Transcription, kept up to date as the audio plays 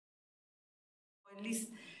at least,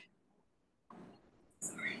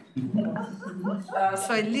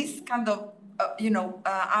 so at least kind of,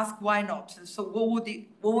 ask why not. So what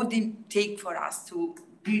would it take for us to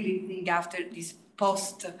really think after this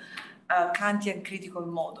post-Kantian critical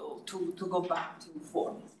model to go back to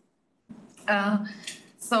form?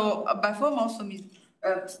 So by form also means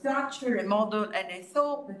structure, a model, and a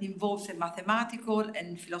thought that involves a mathematical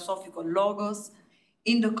and philosophical logos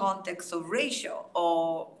in the context of ratio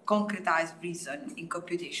or concretized reason in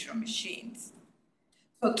computational machines.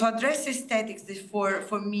 So to address aesthetics, therefore,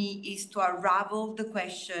 for me, is to unravel the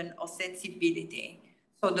question of sensibility.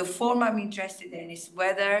 So the form I'm interested in is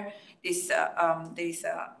whether there is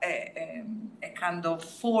a kind of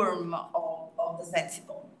form of the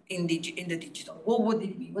sensible in the digital. What would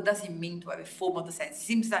it mean? What does it mean to have a form of the sense? It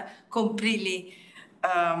seems like completely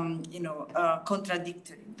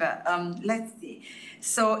contradictory, but let's see.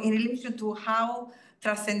 So in relation to how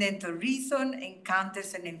transcendental reason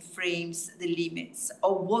encounters and enframes the limits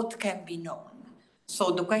of what can be known. So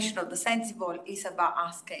the question of the sensible is about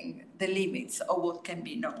asking the limits of what can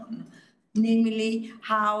be known, namely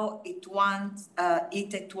how a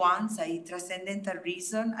transcendental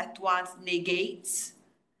reason at once negates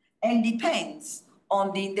and depends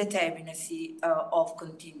on the indeterminacy of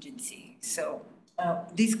contingency. So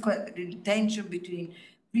this tension between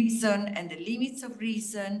reason and the limits of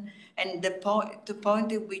reason, and the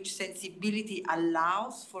point at which sensibility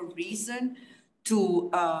allows for reason to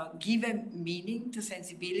give a meaning to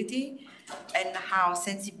sensibility, and how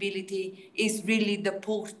sensibility is really the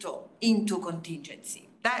portal into contingency.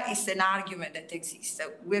 That is an argument that exists.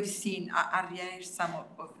 We've seen, I rehearsed some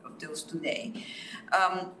of those today.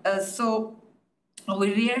 So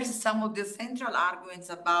we rehearsed some of the central arguments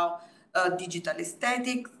about digital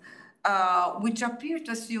aesthetics, which appear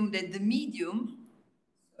to assume that the medium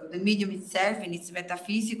itself in its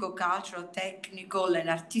metaphysical, cultural, technical, and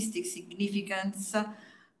artistic significance of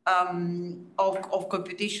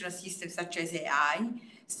computational systems such as AI,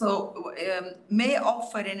 may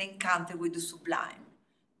offer an encounter with the sublime.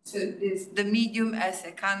 So the medium as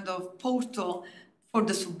a kind of portal for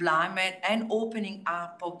the sublime and opening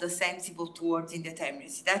up of the sensible towards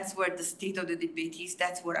indeterminacy. That's where the state of the debate is.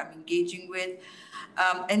 That's what I'm engaging with.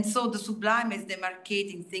 And so the sublime is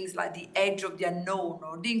demarcating things like the edge of the unknown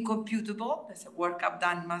or the incomputable, that's a work I've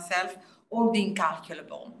done myself, or the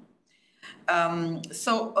incalculable. From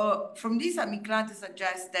this, I'm inclined to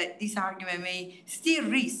suggest that this argument may still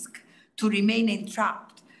risk to remain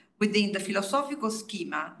entrapped within the philosophical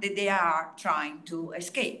schema that they are trying to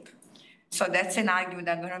escape. So that's an argument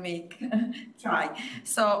I'm going to make,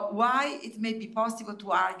 So why it may be possible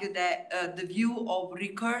to argue that the view of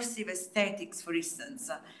recursive aesthetics, for instance,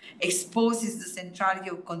 exposes the centrality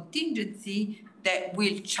of contingency that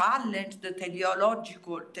will challenge the teleology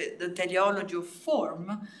of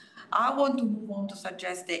form, I want to move on to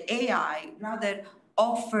suggest that AI rather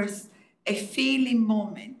offers a failing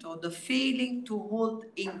moment, or the failing to hold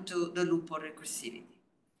into the loop of recursivity.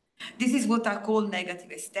 This is what I call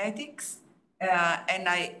negative aesthetics, and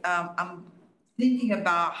I'm thinking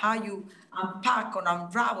about how you unpack or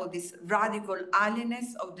unravel this radical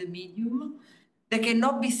alienness of the medium that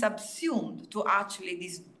cannot be subsumed to actually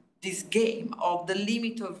this game of the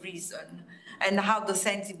limit of reason, and how the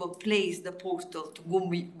sensible plays the portal to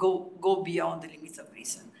go beyond the limits of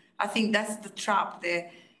reason. I think that's the trap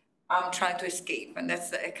that I'm trying to escape, and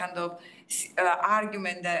that's a kind of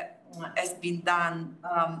argument that has been done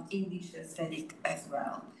in this aesthetic as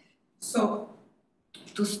well. So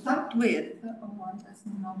to start with, I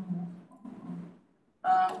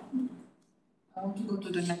want to go to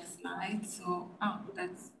the next slide. So,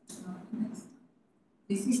 that's not the next.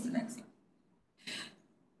 This is the next slide.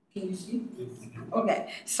 Can you see?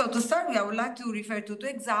 Okay, so to start with, I would like to refer to two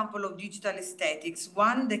examples of digital aesthetics.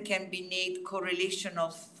 One that can be named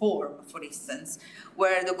correlational form, for instance,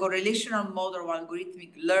 where the correlational model of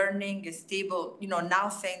algorithmic learning is stable, now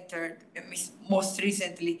centered most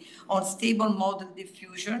recently on stable model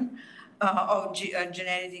diffusion of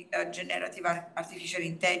generative artificial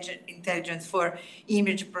intelligence for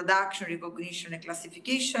image production, recognition, and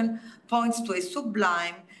classification, points to a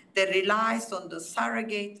sublime that relies on the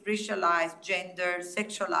surrogate, racialized, gender,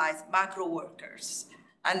 sexualized macro workers.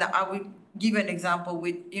 And I will give an example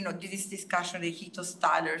with, this discussion that Hito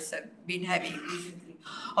stylers have been having recently.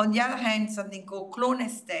 On the other hand, something called clone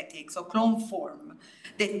aesthetics or clone form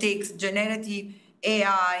that takes generative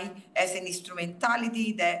AI as an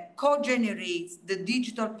instrumentality that co-generates the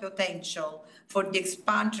digital potential for the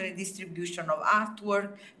expansion and distribution of artwork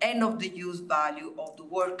and of the use value of the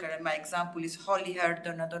worker. And my example is Holly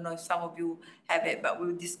Herdon. I don't know if some of you have it, but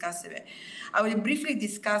we'll discuss it. I will briefly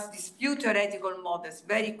discuss these few theoretical models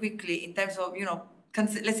very quickly in terms of,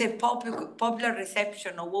 let's say popular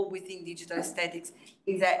reception of what we think digital aesthetics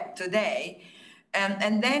is at today.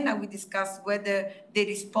 And then I will discuss whether they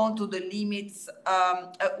respond to the limits.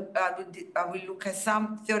 I will look at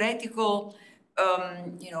some theoretical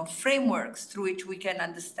frameworks through which we can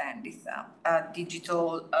understand these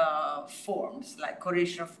digital forms, like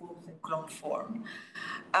correlation forms and clone form.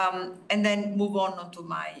 And then move on to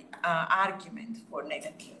my argument for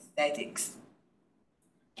negative aesthetics.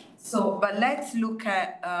 So, but let's look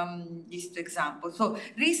at these two examples. So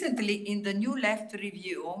recently in the New Left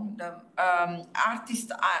review, the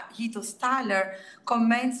artist Hito Staller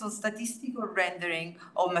comments on statistical rendering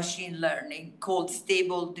of machine learning called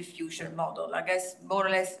stable diffusion model. I guess more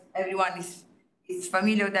or less everyone is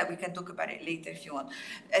familiar with that. We can talk about it later if you want.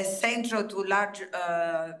 As central to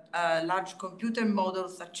large computer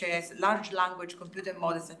models such as large language computer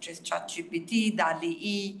models such as ChatGPT,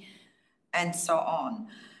 DALL-E, and so on.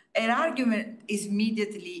 Her argument is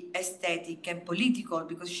immediately aesthetic and political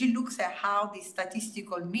because she looks at how the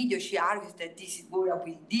statistical medium, she argues that this is what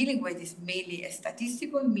we're dealing with is mainly a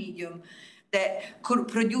statistical medium that could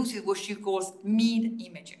produce what she calls mean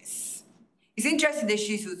images. It's interesting that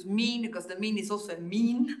she uses mean because the mean is also a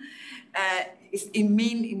mean. It's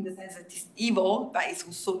mean in the sense that it's evil, but it's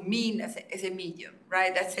also mean as a medium,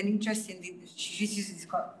 right? That's an interesting thing. She uses this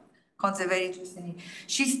concept very interestingly.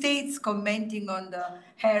 She states, commenting on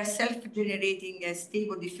her self-generating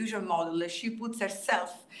stable diffusion model, that she puts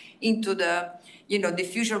herself into the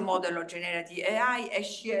diffusion model of generative AI as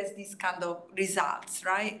she has these kind of results,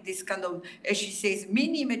 right? This kind of, as she says,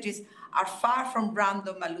 mean images are far from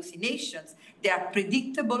random hallucinations. They are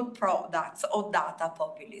predictable products of data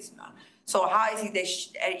populism. So how is it that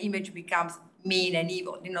an image becomes mean and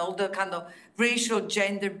evil? The kind of racial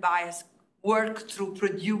gender bias work to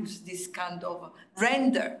produce this kind of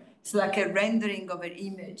render. It's like a rendering of an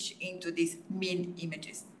image into these mean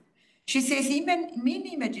images. She says even mean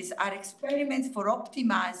images are experiments for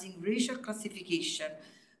optimizing racial classification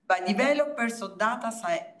by developers of data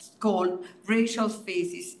sets called racial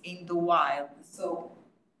faces in the wild. So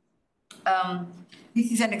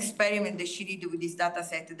this is an experiment that she did with this data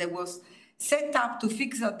set that was set up to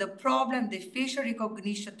fix out the problem that facial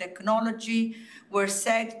recognition technology were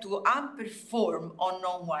said to underperform on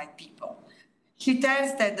non-white people. She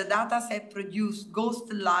tells that the dataset produced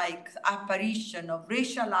ghost-like apparition of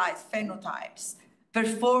racialized phenotypes,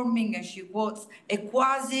 performing, and she quotes, a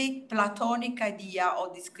quasi-Platonic idea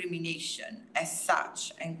of discrimination as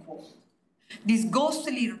such, end quote. These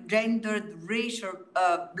ghostly rendered racial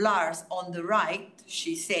blurs on the right,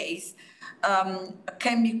 she says,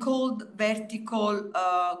 can be called vertical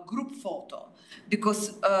group photo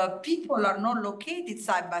because people are not located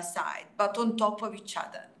side by side, but on top of each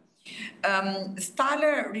other.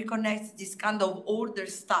 Staller reconnects this kind of order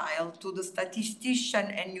style to the statistician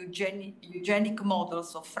and eugenic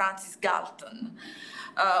models of Francis Galton,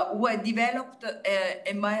 who had developed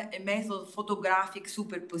a method of photographic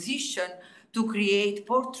superposition to create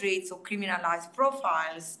portraits of criminalized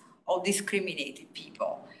profiles of discriminated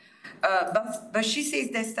people. But she says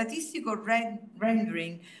that statistical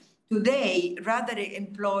rendering today rather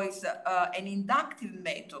employs an inductive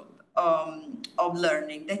method of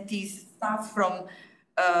learning that starts from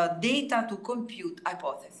data to compute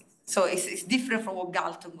hypotheses. So it's different from what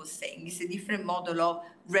Galton was saying. It's a different model of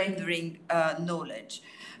rendering knowledge.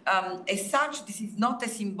 As such, this is not a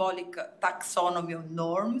symbolic taxonomy of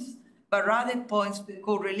norms, but rather points to a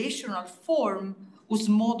correlational form whose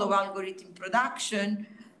mode of algorithm production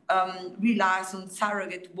relies on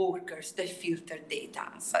surrogate workers that filter data.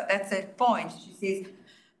 So that's her point. She says,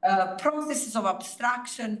 processes of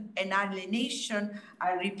abstraction and alienation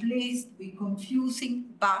are replaced with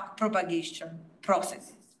confusing backpropagation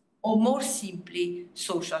processes, or more simply,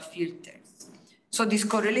 social filters. So this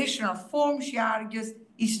correlational form, she argues,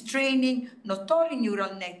 is training not only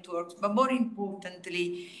neural networks, but more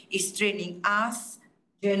importantly, is training us,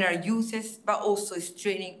 general users, but also is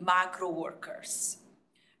training micro workers.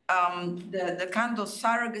 The kind of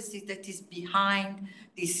surrogacy that is behind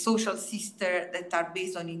these social systems that are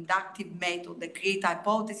based on inductive method that create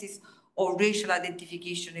hypotheses or racial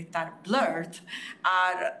identification that are blurred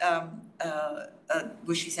are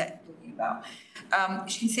what she said talking about.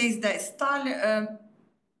 She says that Staller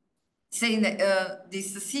saying that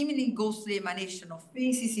this seemingly ghostly emanation of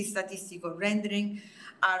faces in statistical rendering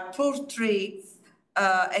are portraits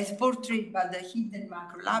as portrayed by the hidden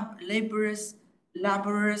macro laborers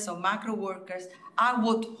laborers or macro workers are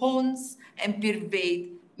what haunts and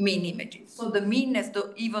pervade mean images. So the meanness,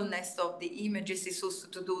 the evilness of the images is also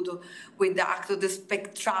to do with the act of the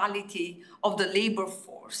spectrality of the labor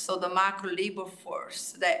force, so the macro labor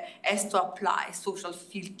force that has to apply social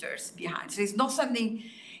filters behind. So it's not something,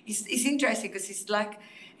 it's interesting because it's like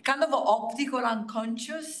kind of an optical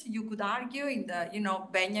unconscious, you could argue, in the,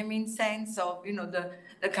 Benjamin sense of,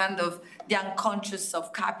 the kind of the unconscious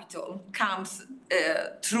of capital comes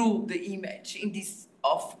through the image in this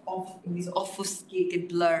in this obfuscated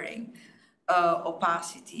blurring,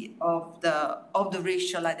 opacity of the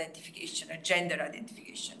racial identification or gender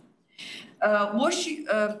identification. Why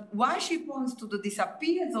she points to the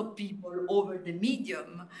disappearance of people over the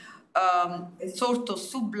medium, a sort of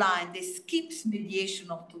sublime that skips mediation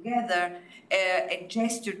altogether, a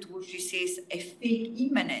gesture to what she says a fake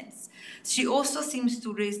immanence. She also seems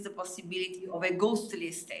to raise the possibility of a ghostly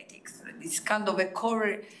aesthetics, this kind of a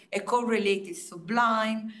correlated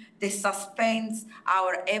sublime that suspends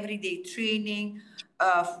our everyday training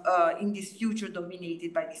in this future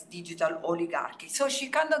dominated by this digital oligarchy. So she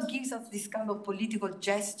kind of gives us this kind of political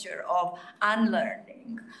gesture of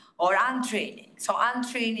unlearning or untraining. So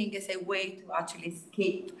untraining is a way to actually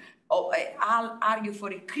escape, or I'll argue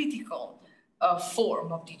for a critical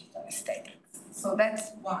form of digital aesthetics. So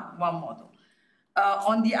that's one model.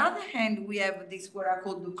 On the other hand, we have this what I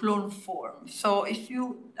call the clone form. So if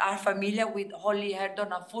you are familiar with Holly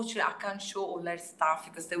Herdon, unfortunately, I can't show all her stuff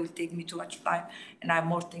because they will take me too much time and I have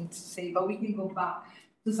more things to say, but we can go back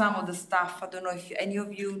to some of the stuff. I don't know if any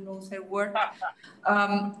of you knows her work.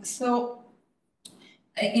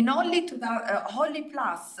 In Holly, Holly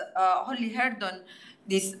Plus, Holly Herdon,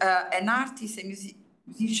 this an artist, a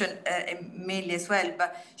musician, mainly as well,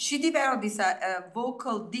 but she developed this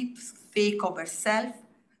vocal deep fake of herself,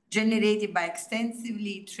 generated by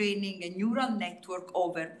extensively training a neural network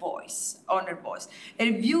on her voice.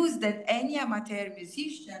 Her view is that any amateur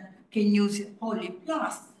musician can use Holly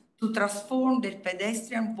Plus to transform their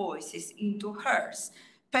pedestrian voices into hers,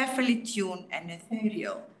 perfectly tuned and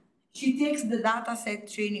ethereal. She takes the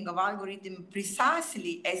dataset training of algorithm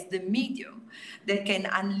precisely as the medium that can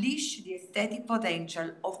unleash the aesthetic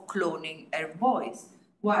potential of cloning her voice,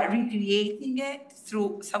 while recreating it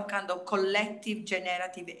through some kind of collective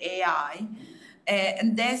generative AI,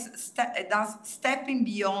 and thus stepping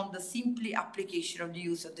beyond the simply application of the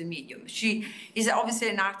use of the medium. She is obviously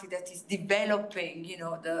an artist that is developing,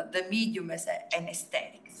 the medium as an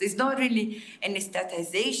aesthetic. So it's not really an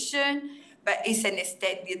aestheticization, but it's an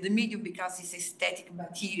aesthetic. The medium becomes this aesthetic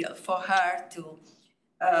material for her to,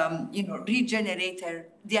 regenerate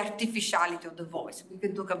the artificiality of the voice. We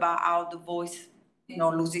can talk about how the voice,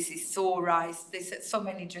 loses its soul, rise. There's so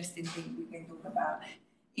many interesting things we can talk about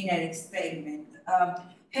in an experiment.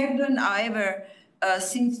 Herdon, however,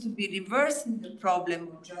 seems to be reversing the problem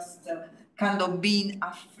of just kind of being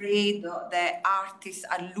afraid that artists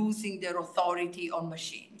are losing their authority on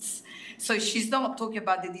machines. So she's not talking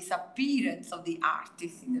about the disappearance of the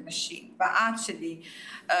artist in the machine, but actually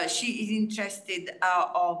she is interested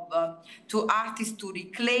to artists to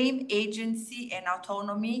reclaim agency and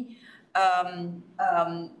autonomy, and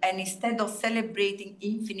instead of celebrating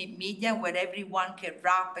infinite media where everyone can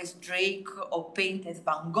rap as Drake or paint as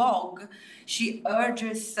Van Gogh, she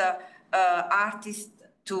urges artists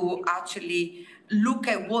to actually look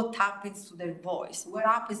at what happens to their voice, what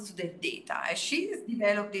happens to their data. And she has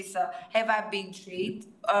developed this Have I Been Trained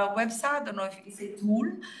website. I don't know if it's a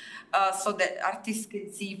tool, so that artists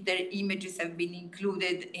can see if their images have been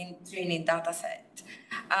included in training data set.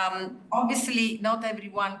 Obviously, not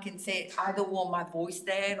everyone can say, I don't want my voice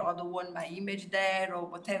there, or I don't want my image there, or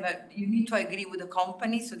whatever. You need to agree with the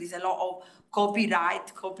company. So there's a lot of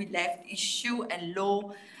copyright, copyleft issue, and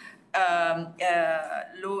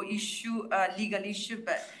legal issue,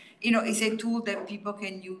 but it's a tool that people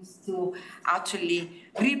can use to actually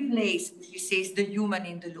replace, she says, the human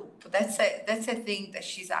in the loop. That's a thing that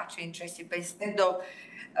she's actually interested in. But instead of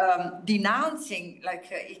denouncing, like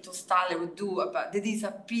Ito Staller would do, about the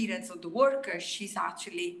disappearance of the worker, she's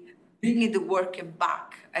actually bringing the worker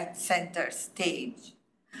back at center stage.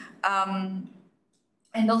 And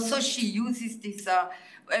also she uses this a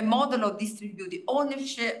model of distributed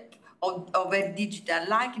ownership of a digital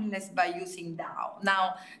likeness by using DAO.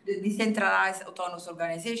 Now, the decentralized autonomous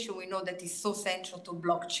organization, we know that is so central to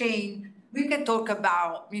blockchain. We can talk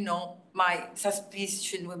about, my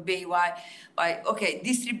suspicion would be why, okay,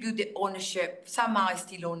 distributed ownership somehow is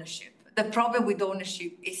still ownership. The problem with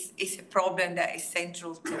ownership is a problem that is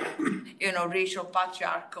central to, racial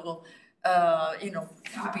patriarchal,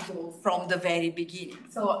 capital from the very beginning.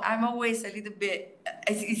 So I'm always a little bit,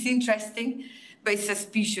 it's interesting but it's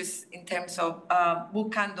suspicious in terms of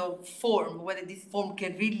what kind of form, whether this form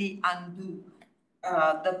can really undo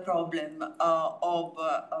the problem of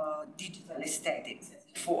digital aesthetics as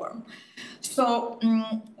a form. So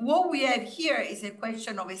what we have here is a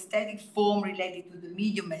question of aesthetic form related to the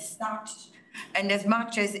medium as such, and as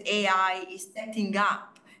much as AI is setting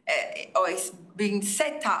up or is being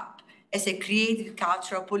set up as a creative,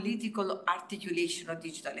 cultural, political articulation of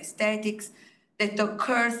digital aesthetics that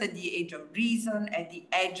occurs at the age of reason, at the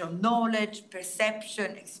edge of knowledge,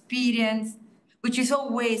 perception, experience, which is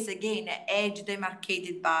always, again, an edge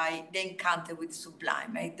demarcated by the encounter with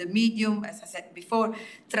sublime. Right? The medium, as I said before,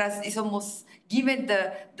 is almost given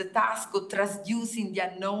the task of transducing the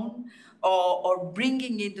unknown or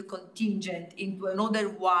bringing in the contingent into an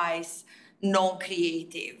otherwise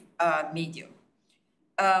non-creative medium.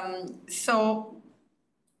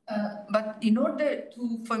 But in order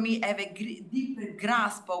to, for me, have a deeper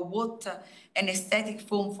grasp of what an aesthetic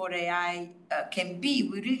form for AI can be,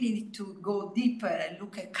 we really need to go deeper and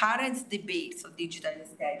look at current debates of digital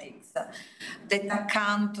aesthetics that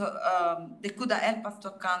could help us to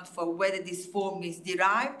account for whether this form is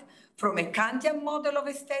derived from a Kantian model of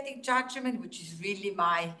aesthetic judgment, which is really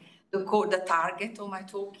the target of my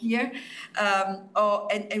talk here,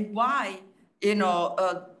 and why,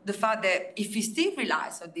 the fact that if we still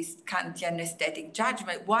relies on this Kantian aesthetic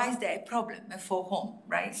judgment, why is there a problem and for whom,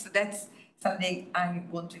 right? So that's something I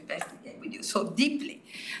want to investigate with you. So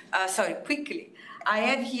quickly. I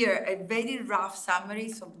have here a very rough summary,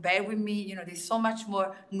 so bear with me. There's so much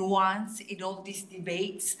more nuance in all these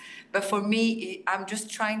debates, but for me, I'm just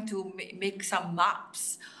trying to make some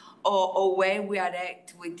maps or where we are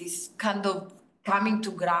at with this kind of coming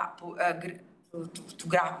to grapple. To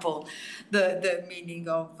grapple the meaning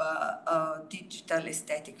of digital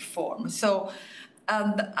aesthetic form. So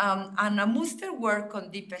Anna Muster's work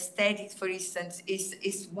on deep aesthetics, for instance,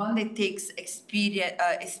 is one that takes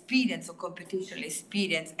experience or computational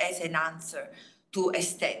experience as an answer to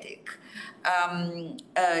aesthetic.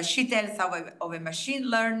 She tells of a machine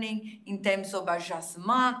learning in terms of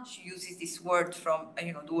adjustment. She uses this word from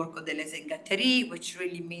the work of Deleuze and Guattari, which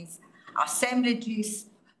really means assemblages,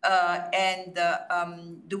 and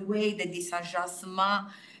the way that this adjustment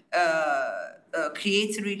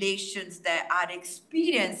creates relations that are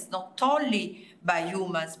experienced not only by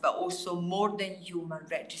humans, but also more than human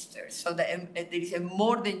registers. So that there is a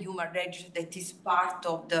more than human register that is part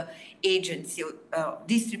of the agency,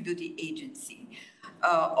 distributed agency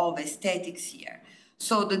of aesthetics here.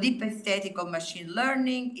 So the deep aesthetic of machine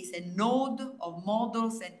learning is a node of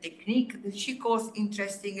models and technique that she calls,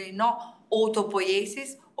 interestingly, not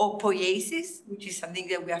autopoiesis or poiesis, which is something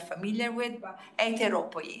that we are familiar with, but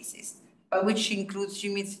heteropoiesis, which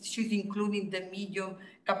she's including the medium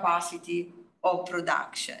capacity of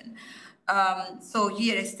production. So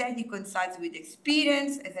here, aesthetic coincides with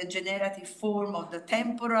experience as a generative form of the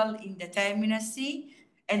temporal indeterminacy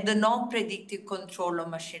and the non-predictive control of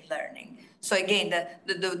machine learning. So again,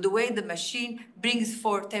 the way the machine brings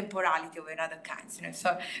forth temporality of another kind.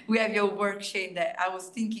 So we have your work, Shane, that I was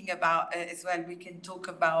thinking about as well. We can talk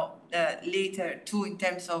about later too, in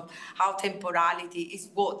terms of how temporality is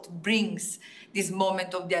what brings this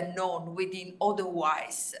moment of the unknown within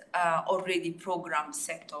otherwise already programmed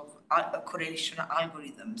set of correlation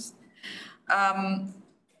algorithms.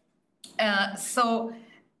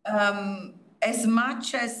 As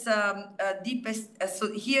much as deep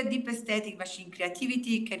aesthetic machine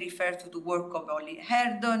creativity can refer to the work of Ollie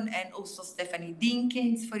Herdon and also Stephanie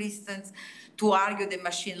Dinkins, for instance, to argue that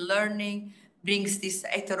machine learning brings this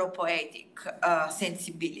heteropoietic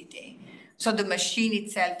sensibility. So the machine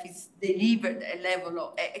itself is delivered a level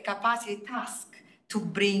of a capacity task to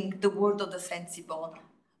bring the world of the sensible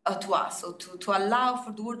to us, so to allow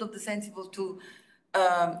for the world of the sensible to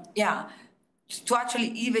actually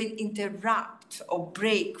even interrupt or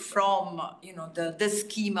break from, the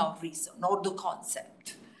schema of reason or the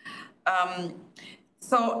concept.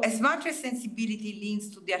 So as much as sensibility links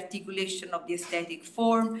to the articulation of the aesthetic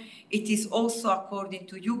form, it is also, according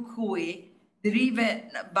to Yu Kui, driven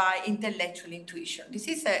by intellectual intuition. This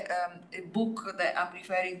is a book that I'm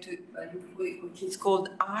referring to, which is called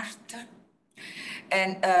Art.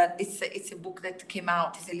 And it's a book that came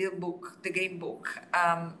out. It's a little book, the Green Book.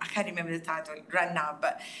 I can't remember the title right now,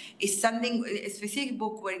 but it's a specific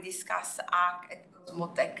book where it discusses art and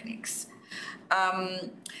cosmotechnics.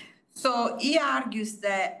 So he argues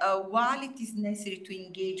that while it is necessary to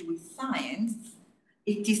engage with science,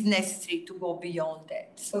 it is necessary to go beyond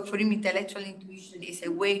that. So for him, intellectual intuition is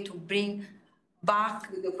a way to bring back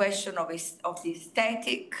the question of the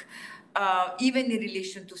aesthetic even in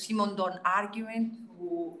relation to Simondon argument,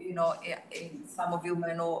 who, some of you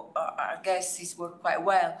may know, I guess his work quite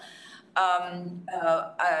well.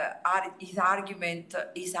 His argument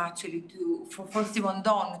is actually for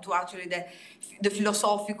Simondon to actually the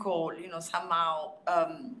philosophical, somehow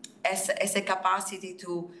as a capacity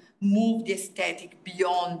to move the aesthetic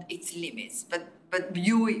beyond its limits. But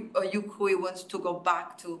Yukui wants to go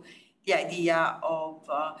back to the idea of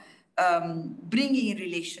bringing in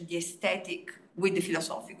relation the aesthetic with the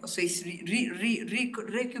philosophical. So it's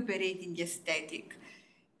recuperating the aesthetic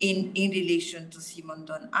in relation to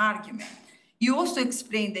Simondon argument. You also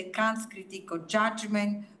explained that Kant's critique of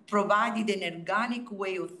judgment provided an organic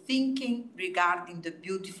way of thinking regarding the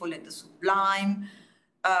beautiful and the sublime,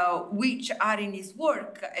 which are in his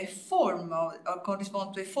work a form or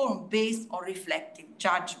correspond to a form based on reflective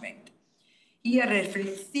judgment. Here,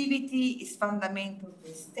 reflexivity is fundamental to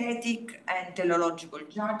aesthetic and teleological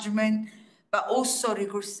judgment, but also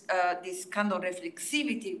this kind of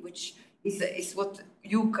reflexivity, which is what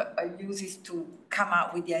Jung uses to come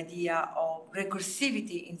out with the idea of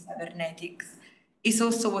recursivity in cybernetics, is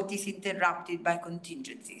also what is interrupted by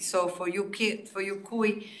contingency. So for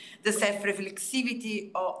Yukui, the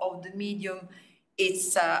self-reflexivity of the medium,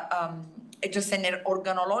 it's just an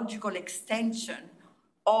organological extension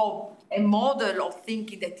of a model of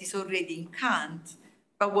thinking that is already in Kant,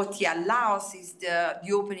 but what he allows is the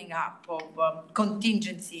opening up of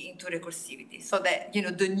contingency into recursivity, so that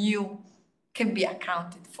the new can be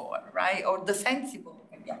accounted for, right? Or the sensible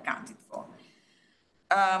can be accounted for.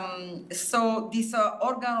 So this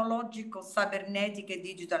organological cybernetic and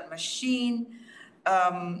digital machine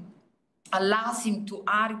allows him to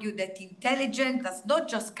argue that intelligence does not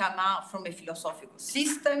just come out from a philosophical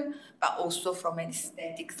system, but also from an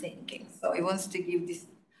aesthetic thinking. So he wants to give this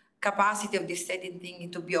capacity of the aesthetic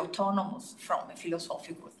thinking to be autonomous from a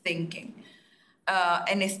philosophical thinking.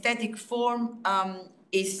 An aesthetic form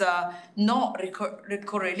is not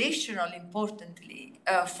correlational, importantly,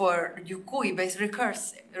 for Yukui, but it's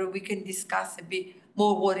recursive. We can discuss a bit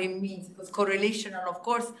more what it means, because correlational, of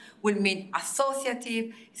course, will mean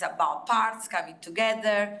associative. It's about parts coming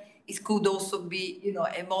together. It could also be,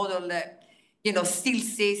 a model that, still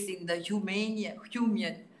says in the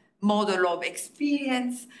human model of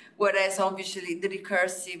experience, whereas obviously the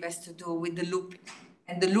recursive has to do with the looping.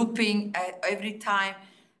 And the looping, every time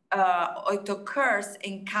it occurs,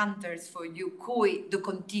 encounters for Yukui the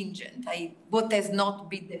contingent, what has not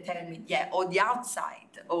been determined yet, or the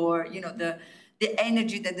outside, or the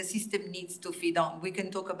energy that the system needs to feed on. We can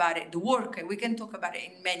talk about it, the worker, we can talk about it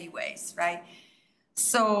in many ways, right?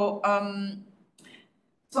 So,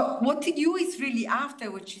 so what you is really after,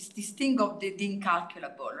 which is this thing of the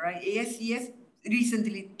incalculable, right? He has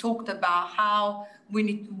recently talked about how we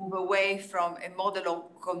need to move away from a model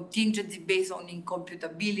of contingency based on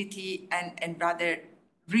incomputability and rather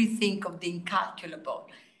rethink of the incalculable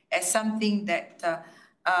as something that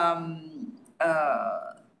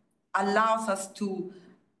allows us to,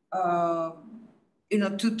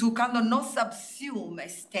 to kind of not subsume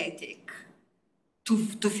aesthetic to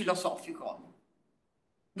philosophical,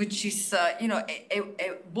 which is,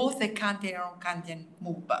 both a Kantian and non-Kantian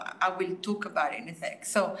move, but I will talk about it in a sec.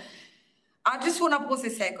 So I just want to pause a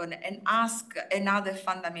second and ask another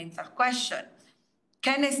fundamental question.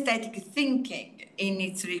 Can aesthetic thinking, in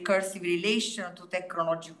its recursive relation to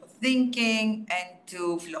technological thinking and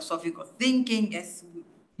to philosophical thinking, as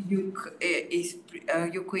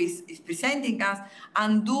Yukui is presenting us,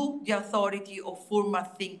 undo the authority of formal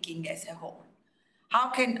thinking as a whole?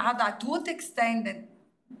 To what extent,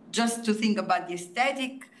 just to think about the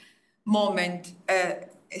aesthetic moment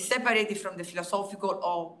separated from the philosophical,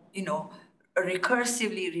 or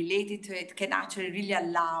recursively related to it, can actually really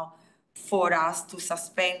allow for us to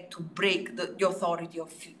suspend, to break the authority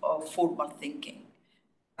of formal thinking?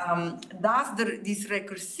 Does this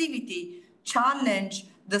recursivity challenge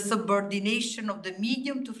the subordination of the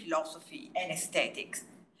medium to philosophy and aesthetics,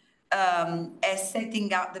 as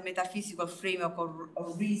setting out the metaphysical framework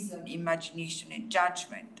of reason, imagination, and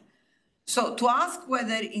judgment? So to ask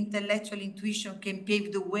whether intellectual intuition can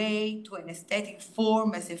pave the way to an aesthetic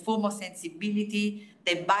form as a form of sensibility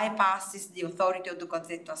that bypasses the authority of the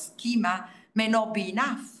conceptual schema may not be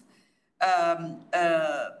enough,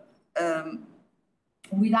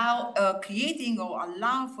 without creating or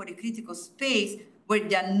allowing for a critical space where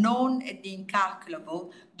the unknown and the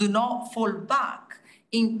incalculable do not fall back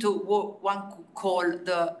into what one could call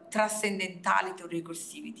the transcendentality of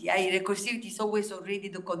recursivity. Recursivity is always already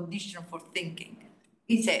the condition for thinking.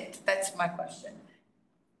 Is it? That's my question.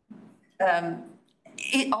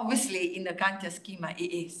 Obviously, in the Kantian schema,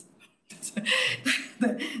 it is.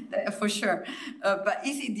 For sure. But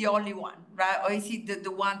is it the only one, right? Or is it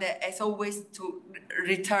the one that has always to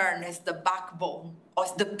return as the backbone or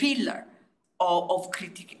the pillar of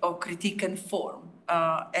critique and form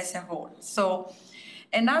as a whole? So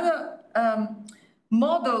another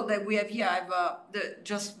model that we have here, I've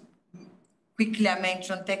just quickly I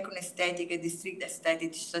mentioned techno-aesthetic and discrete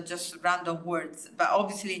aesthetic, so just random words, but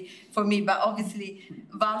obviously for me,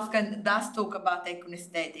 Wolfgang does talk about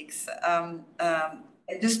techno-aesthetics.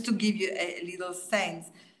 Just to give you a little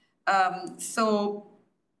sense. So,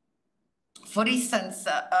 for instance,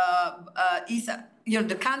 the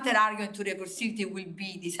counter argument to recursivity will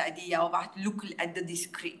be this idea of looking at the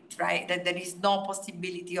discrete, right? That there is no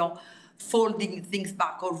possibility of folding things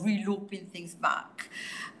back or re-looping things back.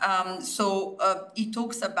 He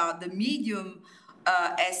talks about the medium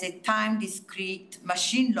as a time discrete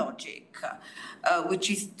machine logic,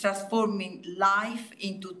 which is transforming life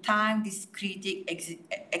into time discrete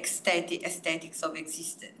aesthetics of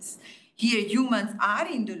existence. Here, humans are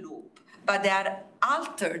in the loop, but they are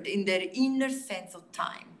altered in their inner sense of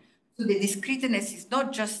time. So the discreteness is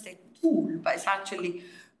not just a tool, but it's actually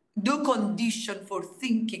the condition for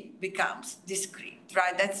thinking becomes discrete,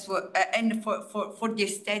 right? That's what, and for the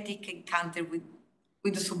aesthetic encounter with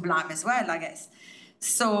the sublime as well, I guess.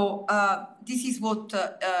 So this is what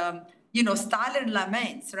Staller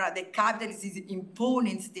laments, right? The capitalist is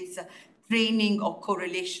imposing this training or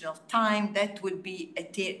correlation of time that will be a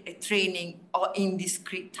training in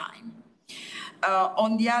discrete time.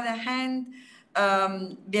 On the other hand,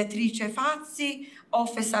 Beatrice Fazzi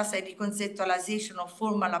offers us a reconceptualization of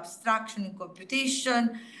formal abstraction in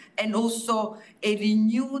computation and also a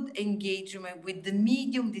renewed engagement with the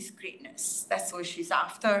medium discreteness. That's what she's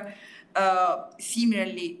after,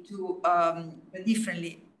 similarly to,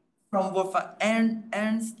 differently from Wolfgang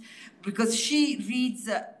Ernst, because she reads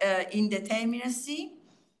indeterminacy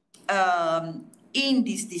in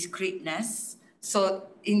this discreteness. So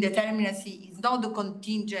indeterminacy is not the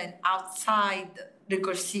contingent outside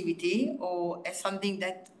recursivity or as something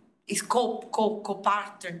that is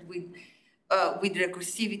co-partnered with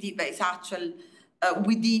recursivity, but it's actual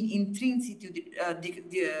within intrinsic to the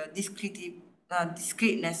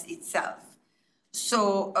discreteness itself.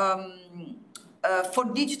 So for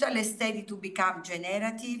digital aesthetic to become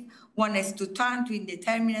generative, one has to turn to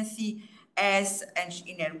indeterminacy as, and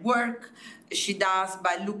in her work, she does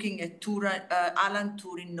by looking at Alan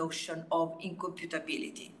Turing's notion of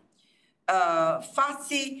incomputability.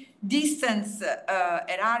 Fazzi distanced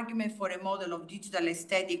an argument for a model of digital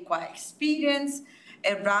aesthetic qua experience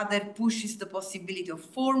and rather pushes the possibility of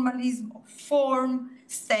formalism, of form,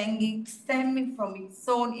 stemming from its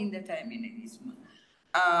own indeterminism.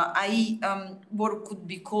 I.e., what could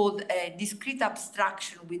be called a discrete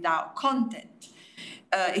abstraction without content.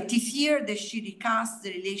 It is here that she recasts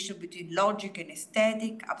the relation between logic and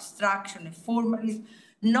aesthetic, abstraction and formalism,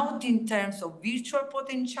 not in terms of virtual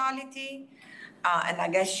potentiality, and I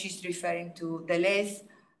guess she's referring to Deleuze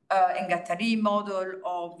and Guattari model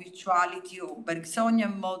of virtuality or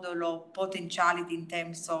Bergsonian model of potentiality in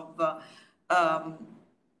terms of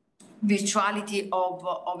virtuality of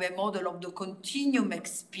a model of the continuum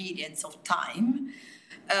experience of time.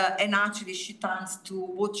 And actually she turns to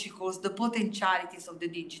what she calls the potentialities of the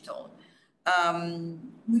digital,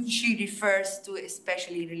 which she refers to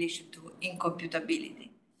especially in relation to incomputability.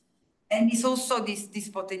 And it's also this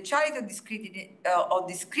potentiality of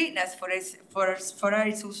discreteness for her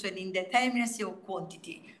is also an indeterminacy of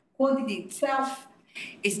quantity. Quantity itself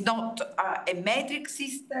is not a metric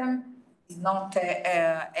system, is not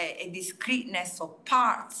a discreteness of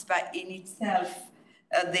parts, but in itself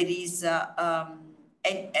there is an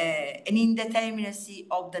indeterminacy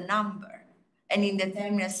of the number, an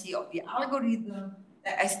indeterminacy of the algorithm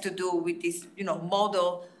that has to do with this,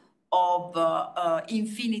 model of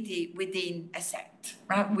infinity within a set,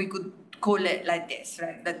 right? We could call it like this,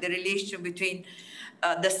 right? That the relation between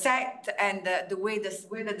the set and the way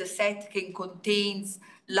whether the set can contain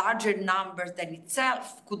larger numbers than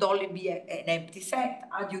itself could only be an empty set.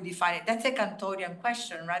 How do you define it? That's a Kantorian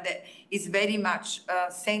question, right? That is very much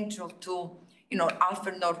central to,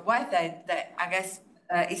 Alfred North Whitehead, that I guess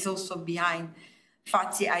is also behind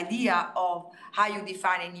Fazzi's idea of how you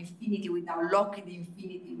define an infinity without locking the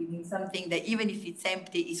infinity within something that even if it's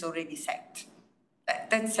empty is already set.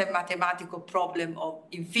 That's a mathematical problem of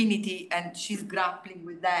infinity, and she's grappling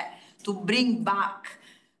with that to bring back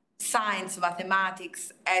science,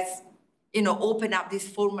 mathematics as, open up this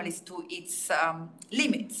formalist to its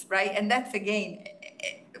limits, right? And that's, again,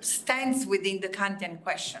 stands within the Kantian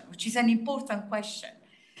question, which is an important question.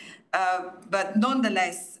 But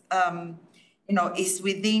nonetheless, is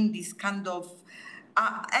within this kind of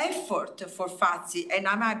effort for Fazzi, and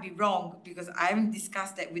I might be wrong because I haven't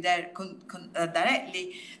discussed that with her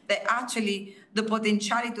directly, that actually the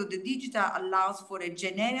potentiality of the digital allows for a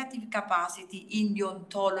generative capacity in the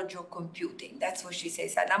ontology of computing. That's what she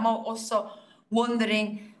says. And I'm also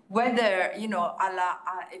wondering whether,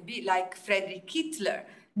 a bit like Friedrich Hitler,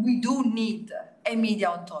 we do need a media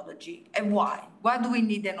ontology, and why? Why do we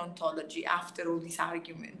need an ontology after all this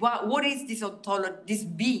argument? What is this ontology, this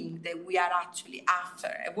being that we are actually after,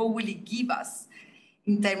 and what will it give us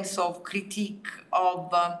in terms of critique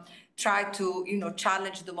of try to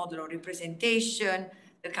challenge the model of representation,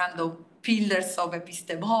 the kind of pillars of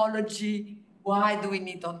epistemology? Why do we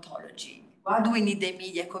need ontology? Why do we need a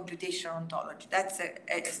media computation ontology? That's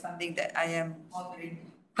something that I am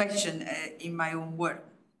wondering, question in my own work.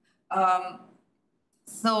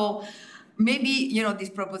 So maybe, this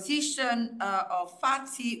proposition of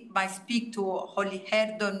Fazzi might speak to Holly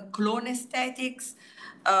Herdon clone aesthetics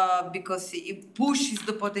because it pushes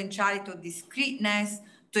the potentiality of discreteness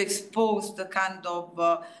to expose the kind of,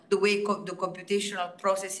 the way the computational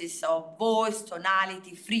processes of voice,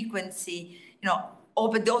 tonality, frequency,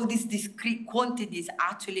 open all these discrete quantities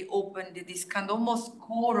actually open this kind of almost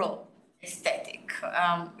choral aesthetic,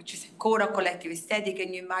 which is a choral collective aesthetic.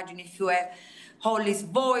 And you imagine if you have Holly's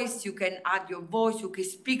voice, you can add your voice, you can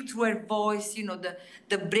speak through her voice,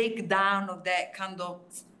 the breakdown of that kind of,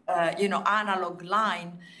 analog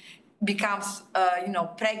line becomes,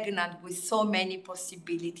 pregnant with so many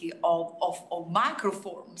possibility of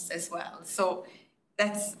microforms as well. So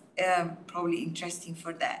that's probably interesting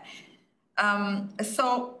for that.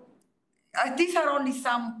 So these are only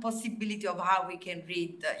some possibility of how we can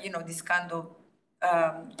read, this kind of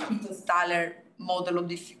Thaler model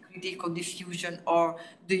of critical diffusion, or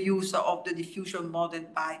the use of the diffusion model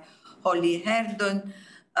by Holly Herdon,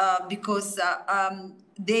 because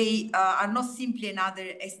they are not simply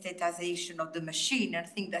another aestheticization of the machine. I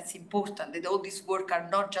think that's important, that all this work are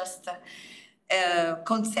not just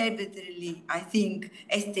conservatively, I think,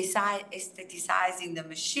 aestheticizing the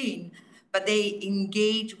machine, but they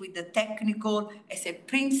engage with the technical as a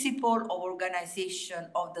principle of organization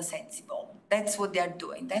of the sensible. That's what they are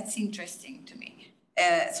doing. That's interesting to me.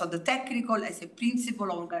 So the technical as a principle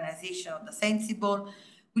of organization of the sensible,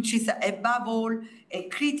 which is above all a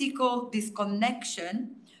critical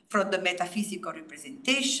disconnection from the metaphysical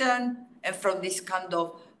representation and from this kind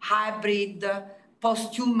of hybrid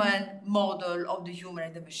post-human model of the human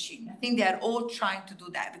and the machine. I think they are all trying to do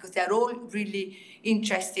that because they are all really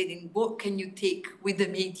interested in what can you take with the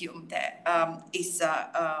medium that is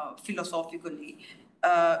philosophically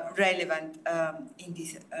relevant in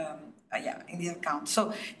this account.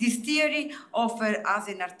 So this theory offers us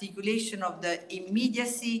an articulation of the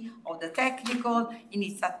immediacy of the technical in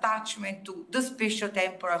its attachment to the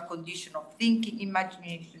spatio-temporal condition of thinking,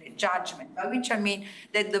 imagination, and judgment, by which I mean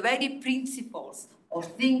that the very principles of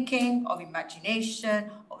thinking, of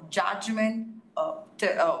imagination, of judgment, of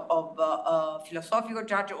philosophical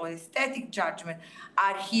judgment or aesthetic judgment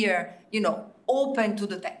are here, open to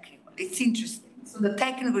the technical. It's interesting. So the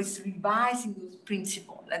technical is revising those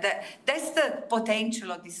principles. That's the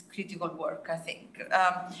potential of this critical work, I think.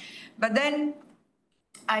 But then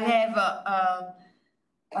I have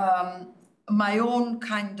my own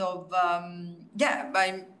kind of,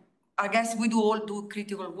 I guess we all do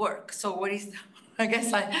critical work. So what is,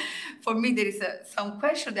 for me, there is some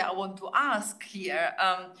question that I want to ask here.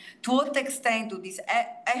 To what extent do these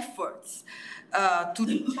efforts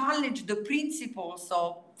to challenge the principles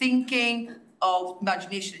of thinking, of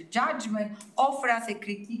imagination and judgment, offer us a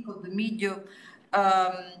critique of the medium,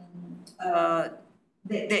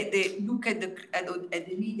 they look at the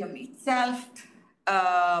medium itself,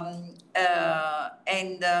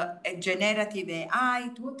 and a generative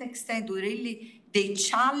AI, to what extent do they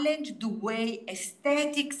challenge the way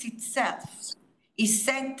aesthetics itself is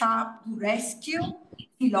set up to rescue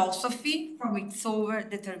philosophy from its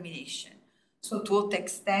over-determination. So to what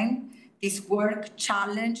extent this work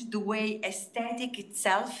challenged the way aesthetic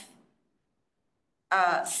itself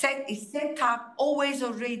is set up, always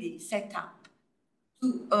already set up,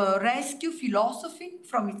 to rescue philosophy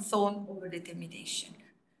from its own over-determination.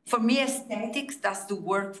 For me, aesthetics does the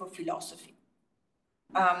work for philosophy.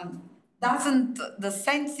 Doesn't the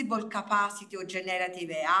sensible capacity of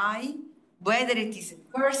generative AI, whether it is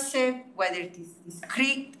recursive, whether it is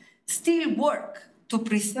discrete, still work to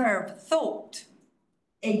preserve thought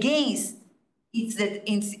against its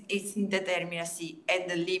indeterminacy at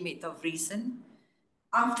the limit of reason?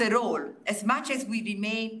 After all, as much as we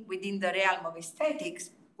remain within the realm of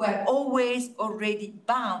aesthetics, we're always already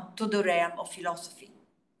bound to the realm of philosophy.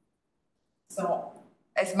 So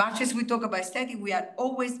as much as we talk about aesthetic, we are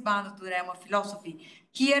always bound to the realm of philosophy.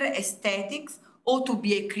 Here, aesthetics ought to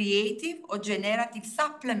be a creative or generative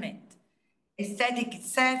supplement. Aesthetic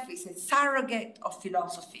itself is a surrogate of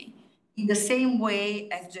philosophy, in the same way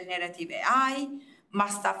as generative AI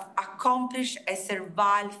must have accomplished a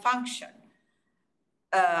servile function.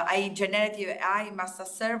 Generative AI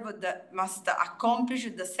must accomplish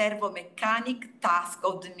the servo-mechanic task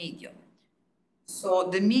of the medium. So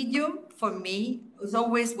the medium, for me, is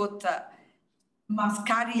always what must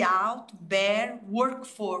carry out, bear, work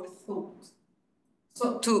for thought.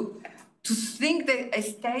 So to think that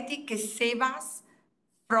aesthetic can save us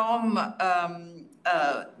from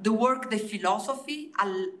the work that philosophy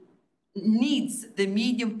needs the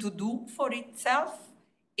medium to do for itself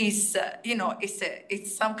is,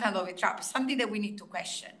 it's some kind of a trap, something that we need to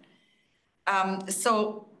question.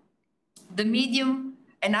 So the medium,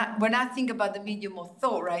 and when I think about the medium of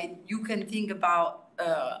thought, right, you can think about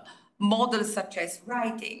models such as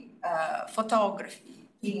writing, photography,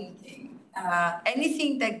 painting,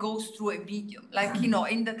 anything that goes through a medium, like,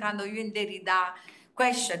 in the kind of even Derrida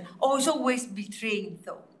question, it's always betraying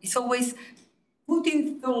thought. It's always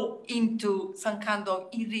putting thought into some kind of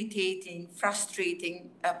irritating,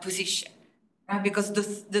 frustrating position, right? Because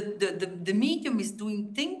the medium is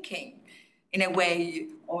doing thinking in a way,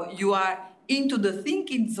 or you are into the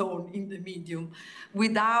thinking zone in the medium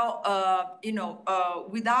without,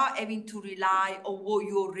 without having to rely on what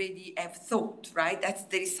you already have thought, right?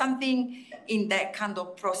 There is something in that kind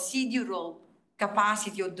of procedural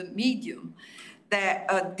capacity of the medium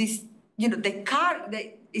that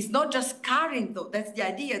it's not just carrying thought. That's the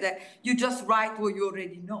idea that you just write what you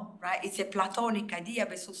already know, right? It's a Platonic idea,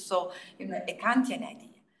 but it's also, a Kantian idea.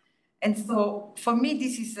 And so for me,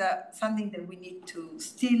 this is something that we need to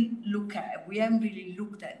still look at. We haven't really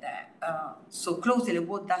looked at that so closely.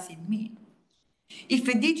 What does it mean? If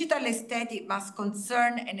a digital aesthetic must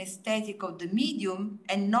concern an aesthetic of the medium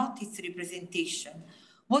and not its representation,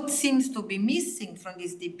 what seems to be missing from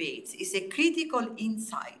these debates is a critical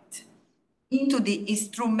insight into the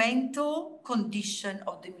instrumental condition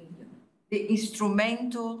of the medium, the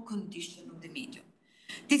instrumental condition of the medium.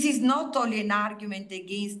 This is not only an argument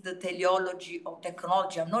against the teleology of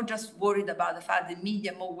technology. I'm not just worried about the fact that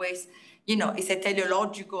medium always, is a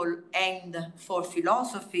teleological end for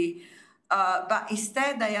philosophy, but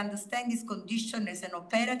instead I understand this condition as an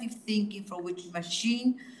operative thinking for which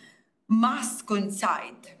machine must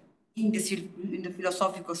coincide in the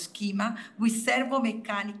philosophical schema with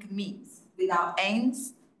servo-mechanic means, without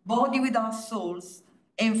ends, body without souls,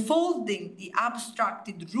 enfolding the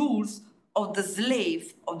abstracted rules of the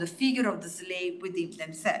slave, of the figure of the slave within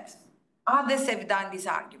themselves. Others have done this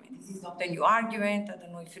argument. This is not a new argument. I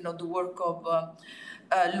don't know if you know the work of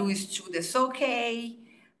Louis Chu-de-Sauquet,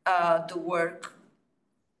 the work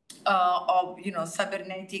of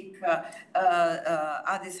cybernetic,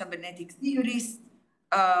 other cybernetic theorists,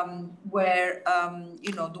 where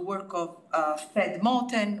the work of Fred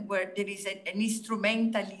Moten, where there is an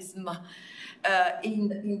instrumentalism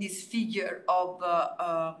in this figure of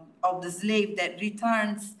the slave that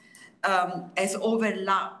returns as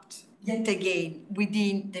overlapped yet again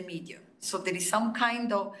within the medium. So there is some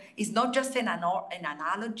kind of, it's not just an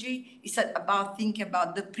analogy, it's about thinking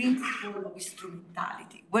about the principle of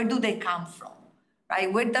instrumentality. Where do they come from,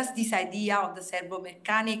 right? Where does this idea of the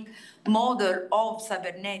servo-mechanic model of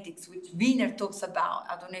cybernetics, which Wiener talks about,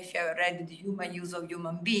 I don't know if you ever read The Human Use of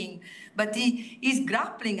Human Being, but he is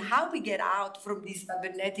grappling how we get out from this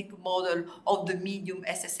cybernetic model of the medium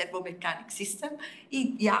as a servo-mechanic system.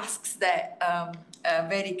 He asks that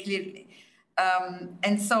very clearly.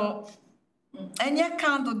 And so, any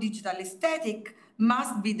account of digital aesthetic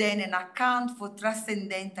must be then an account for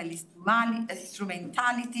transcendental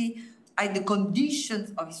instrumentality and the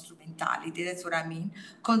conditions of instrumentality, that's what I mean,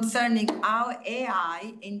 concerning how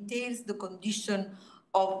AI entails the condition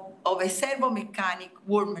of a servo-mechanic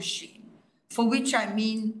war machine, for which I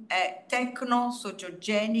mean a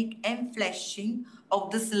techno-socio-genic enfleshing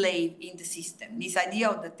of the slave in the system. This idea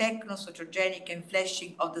of the techno-socio-genic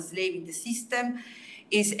enfleshing of the slave in the system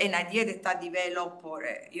is an idea that I developed, or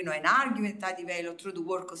an argument I developed through the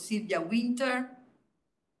work of Sylvia Winter,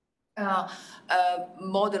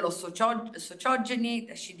 model of sociogeny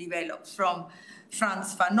that she developed from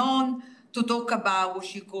Frantz Fanon, to talk about what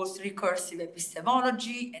she calls recursive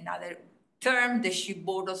epistemology, another term that she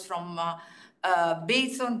borrows from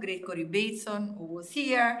Bateson, Gregory Bateson, who was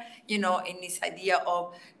here, in this idea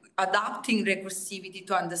of adapting recursivity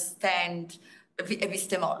to understand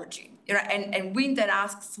epistemology. And Winter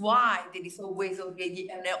asks why there is always already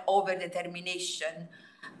an overdetermination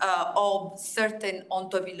of certain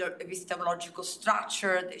onto-epistemological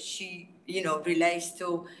structure that she, relates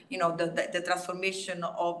to, the transformation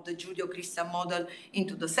of the Judeo-Christian model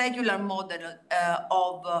into the secular model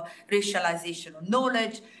of racialization of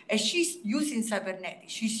knowledge. And she's using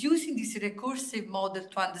cybernetics. She's using this recursive model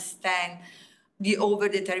to understand the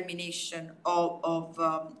overdetermination of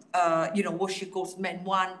what she calls men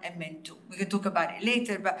one and men two. We can talk about it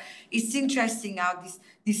later, but it's interesting how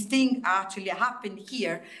this thing actually happened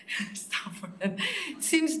here. It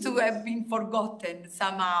seems to have been forgotten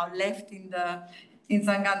somehow, left in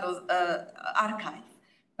some kind of archive.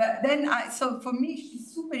 But then, so for me,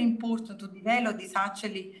 it's super important to develop this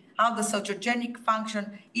actually, how the socio-genic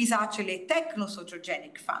function is actually a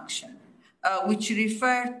techno-socio-genic function. Which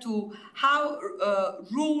refer to how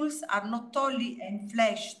rules are not only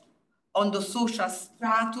enfleshed on the social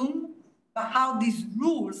stratum, but how these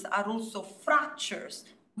rules are also fractures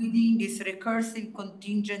within this recursive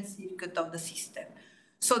contingent circuit of the system.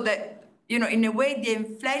 So that, in a way, the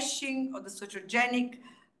enfleshing of the socio-genic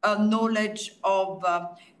knowledge of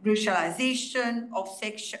racialization, of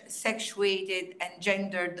sexuated and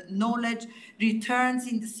gendered knowledge returns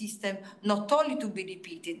in the system not only to be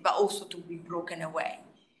repeated, but also to be broken away.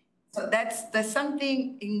 So that's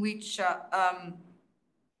something in which the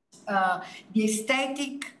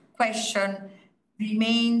aesthetic question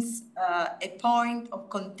remains a point of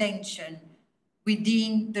contention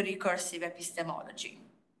within the recursive epistemology.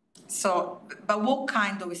 So, but what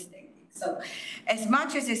kind of aesthetic? So, as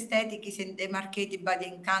much as aesthetic is demarcated by the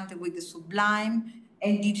encounter with the sublime,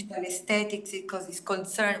 and digital aesthetics, because it's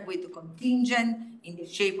concerned with the contingent in the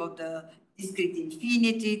shape of the discrete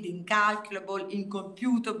infinity, the incalculable,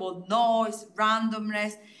 incomputable, noise,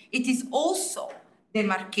 randomness, it is also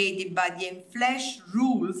demarcated by the enfleshed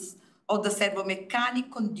rules of the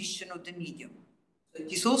servomechanic condition of the medium. So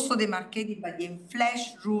it is also demarcated by the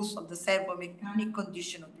enfleshed rules of the servomechanic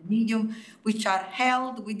condition of the medium, which are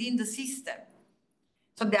held within the system.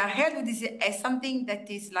 So they are held with this as something that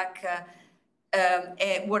is like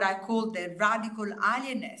what I call the radical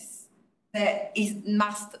alienness that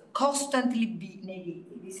must constantly be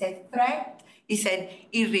negated. It's a threat, it's an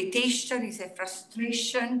irritation, it's a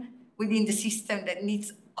frustration within the system that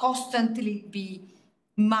needs constantly be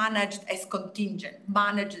managed as contingent,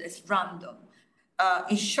 managed as random.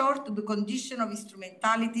 In short, the condition of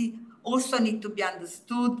instrumentality also need to be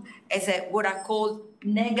understood as what I call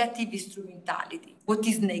negative instrumentality. What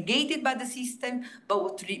is negated by the system, but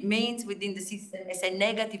what remains within the system as a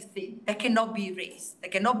negative thing that cannot be erased,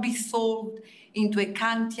 that cannot be solved into a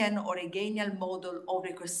Kantian or Hegelian model of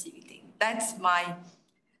recursivity. That's my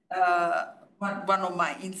one of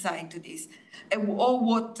my insight into this. Or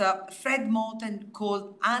what Fred Moten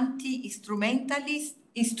called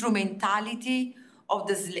anti-instrumentality of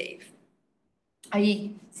the slave,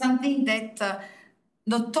 i.e. something that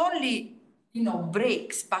not only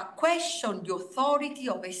breaks, but questions the authority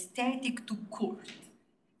of aesthetic to court.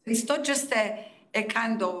 It's not just a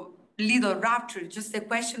kind of little rupture, it's just a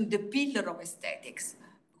question of the pillar of aesthetics.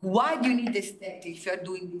 Why do you need aesthetic if you're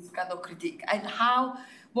doing this kind of critique? And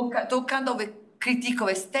what kind of a critique of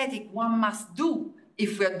aesthetic one must do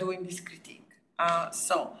if we are doing this critique?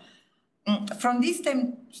 From this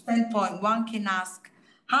standpoint, one can ask,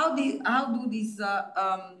 how do these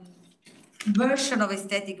version of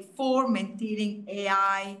aesthetic form entailing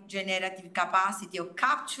AI generative capacity of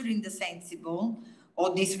capturing the sensible,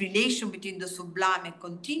 or this relation between the sublime and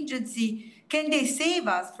contingency, can they save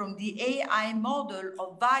us from the AI model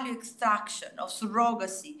of value extraction, of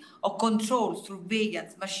surrogacy, of control,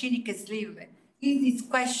 surveillance, machinic enslavement? This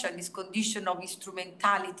question, this condition of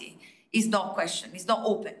instrumentality is not questioned, it's not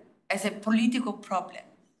open as a political problem,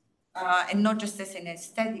 and not just as an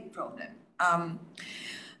aesthetic problem.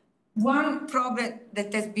 One problem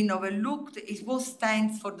that has been overlooked is what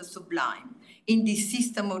stands for the sublime in this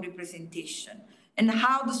system of representation, and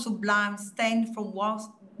how the sublime stands from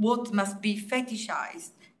what must be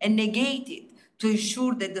fetishized and negated to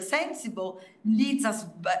ensure that the sensible leads us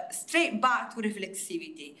straight back to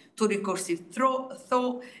reflexivity, to recursive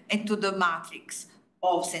thought, and to the matrix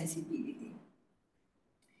of sensibility.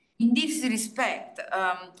 In this respect,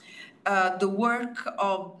 the work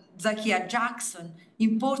of Zakiya Jackson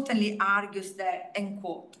importantly argues that, end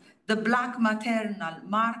quote, the black maternal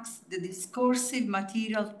marks the discursive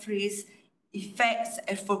material trace effects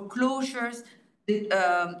and foreclosures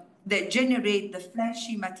that generate the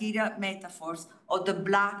fleshy material metaphors of the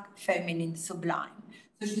black feminine sublime.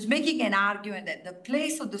 So she's making an argument that the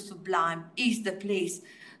place of the sublime is the place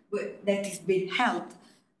that is being held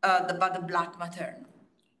by the black maternal.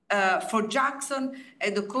 For Jackson,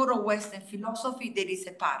 at the core of Western philosophy, there is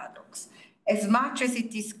a paradox. As much as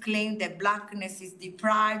it is claimed that blackness is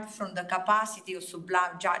deprived from the capacity of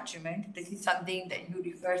sublime judgment, this is something that you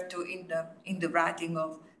refer to in the writing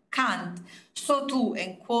of Kant, so too,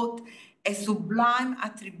 and quote, a sublime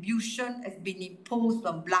attribution has been imposed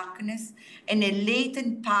on blackness and a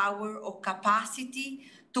latent power or capacity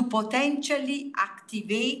to potentially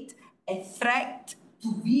activate a threat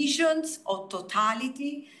to visions of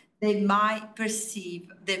totality that we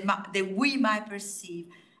might perceive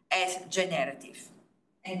as generative,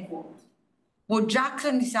 end quote. What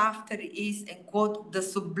Jackson is after is, end quote, the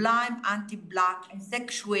sublime anti-black and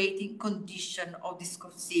sexuating condition of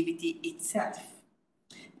discursivity itself,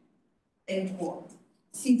 end quote.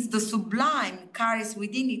 Since the sublime carries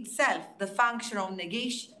within itself the function of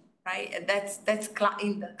negation, right? That's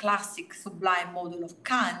in the classic sublime model of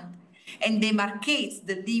Kant, and demarcates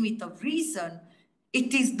the limit of reason.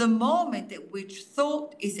 It is the moment at which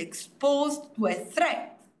thought is exposed to a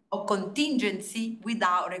threat of contingency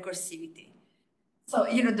without recursivity. So,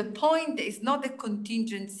 the point is not that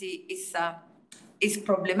contingency is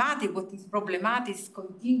problematic. What is problematic is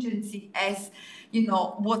contingency as,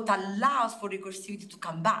 what allows for recursivity to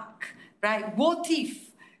come back, right? What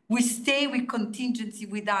if we stay with contingency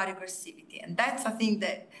without recursivity? And that's, I think,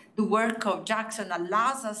 that the work of Jackson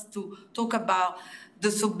allows us to talk about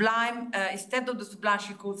the sublime. Instead of the sublime,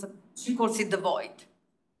 she calls it the void.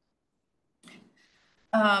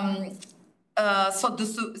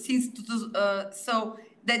 So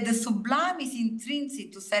that the sublime is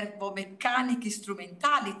intrinsic to servo-mechanic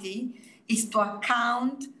instrumentality is to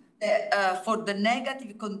account for the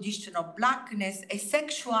negative condition of blackness, a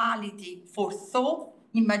sexuality for thought,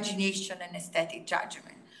 imagination, and aesthetic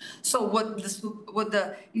judgment. So if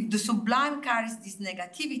the sublime carries this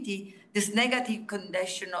negativity, this negative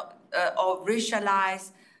condition of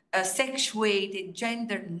racialized, sexuated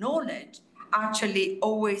gender knowledge actually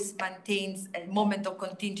always maintains a moment of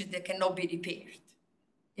contingent that cannot be repaired.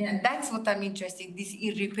 And that's what I'm interested in, this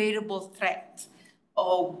irreparable threat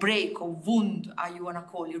or break or wound, how you want to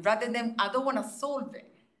call it. Rather than, I don't want to solve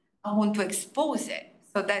it, I want to expose it.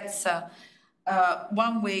 So that's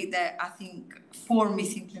one way that I think form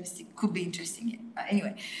is interesting, could be interesting.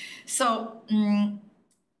 Anyway, so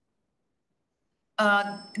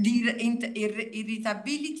the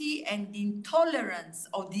irritability and the intolerance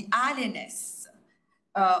of the alienness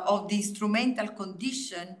of the instrumental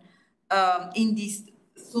condition in this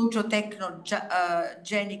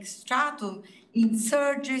socio-techno-genic stratum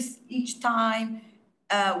insurges each time,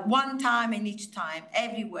 one time and each time,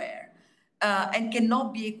 everywhere, and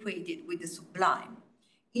cannot be equated with the sublime.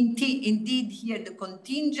 Indeed, here the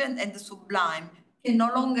contingent and the sublime can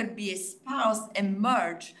no longer be espoused and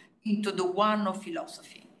merged into the one of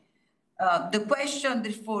philosophy. The question,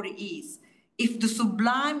 therefore, is if the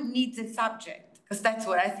sublime needs a subject, because that's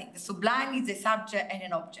what I think, the sublime needs a subject and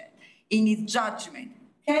an object in its judgment,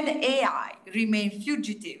 can AI remain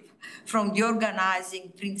fugitive from the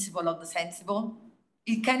organizing principle of the sensible?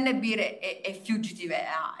 It cannot be a fugitive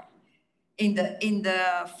AI in the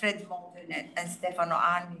Fred Moten and Stefano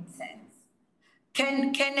Armin sense.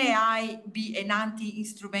 Can AI be an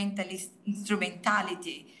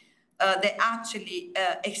anti-instrumentality that actually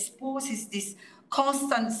exposes this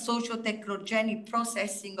constant socio-techno-genic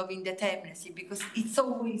processing of indeterminacy, because it's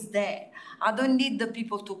always there. I don't need the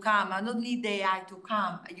people to come. I don't need the AI to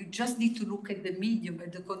come. You just need to look at the medium,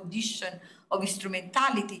 at the condition of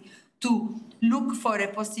instrumentality to look for a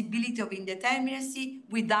possibility of indeterminacy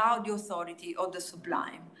without the authority of the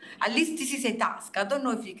sublime. At least this is a task. I don't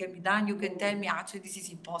know if it can be done. You can tell me, actually, this is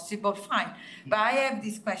impossible. Fine. But I have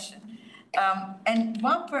this question. And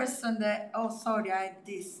one person that, oh, sorry, I had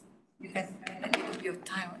this. You can spend a little bit of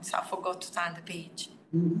time, so I forgot to turn the page.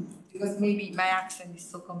 Because maybe my accent is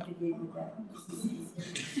so complicated that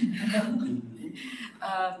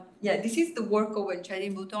yeah, this is the work of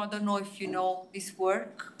Generative AI. I don't know if you know this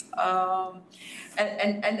work. And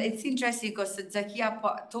it's interesting because Zakia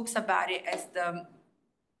talks about it as the,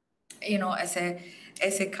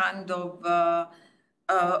 as a kind of,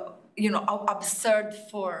 absurd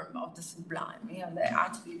form of the sublime, that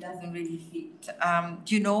actually doesn't really fit.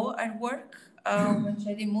 Do you know her work,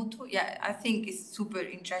 Generative? Yeah, I think it's super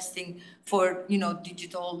interesting for,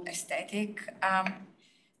 digital aesthetic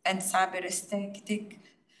and cyber aesthetic.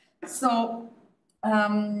 So,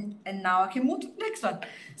 and now I can move to the next one.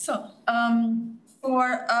 So,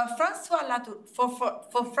 for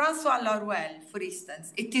Francois Laruelle, for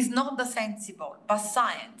instance, it is not the sensible, but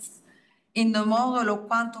science in the model of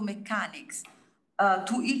quantum mechanics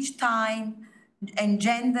to each time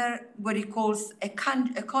engender what he calls a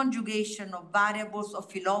conjugation of variables of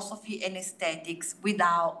philosophy and aesthetics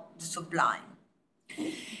without the sublime.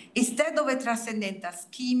 Instead of a transcendental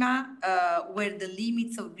schema where the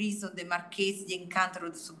limits of reason demarcates the encounter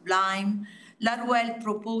of the sublime, Laruelle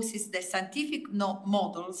proposes the scientific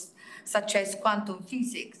models such as quantum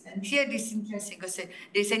physics. And here this is interesting because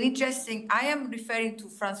there's an interesting, I am referring to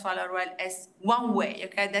Francois Laruelle as one way,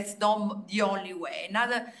 okay? That's not the only way.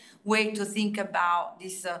 Another way to think about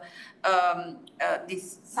this,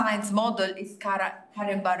 this science model is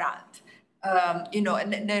Karen Barad.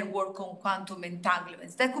 And their work on quantum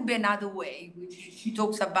entanglements. That could be another way, which she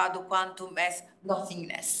talks about the quantum as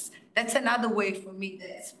nothingness. That's another way for me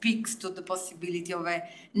that speaks to the possibility of a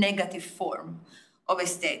negative form of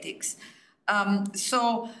aesthetics.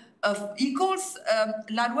 Laruelle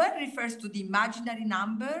refers to the imaginary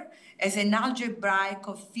number as an algebraic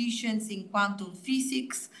coefficient in quantum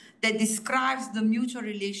physics that describes the mutual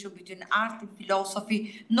relation between art and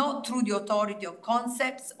philosophy, not through the authority of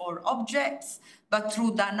concepts or objects, but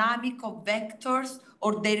through dynamic of vectors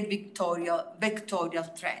or their vectorial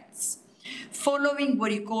trends. Following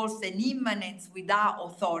what he calls an immanence without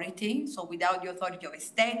authority, so without the authority of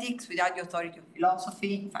aesthetics, without the authority of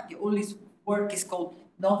philosophy. In fact, all his work is called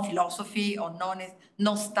non-philosophy or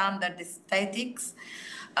non-standard aesthetics.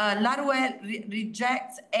 Laruelle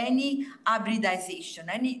rejects any hybridization,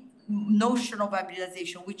 any notion of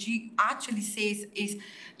hybridization, which he actually says is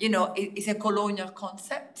a colonial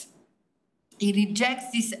concept. He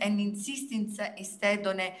rejects this and insists instead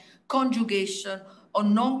on a conjugation of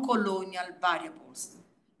non-colonial variables.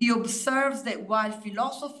 He observes that while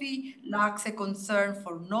philosophy lacks a concern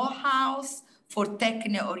for know-hows, for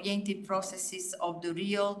techno-oriented processes of the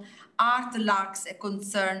real, art lacks a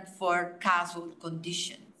concern for causal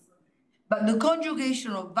conditions. But the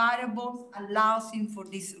conjugation of variables allows him for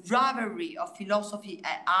this rivalry of philosophy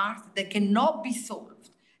and art that cannot be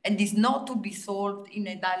solved and is not to be solved in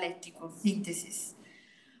a dialectical synthesis.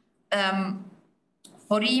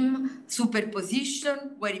 For him,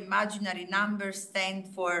 superposition, where imaginary numbers stand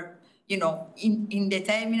for,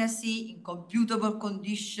 indeterminacy, incomputable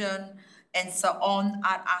condition, and so on,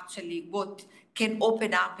 are actually what can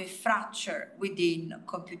open up a fracture within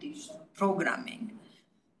computational programming.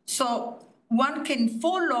 So one can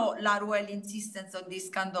follow Laruelle's insistence on this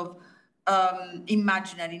kind of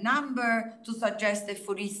imaginary number to suggest that,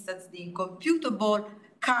 for instance, the incomputable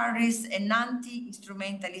carries an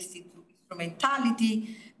anti-instrumentalist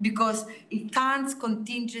instrumentality because it turns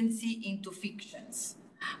contingency into fictions.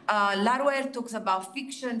 Laruelle talks about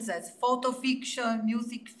fictions as photo fiction,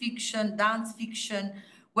 music fiction, dance fiction,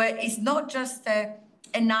 where it's not just a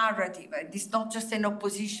narrative, it's not just an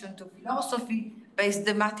opposition to philosophy, but it's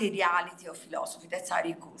the materiality of philosophy. That's how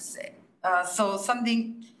he calls it. So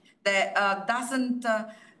something that doesn't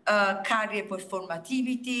carry a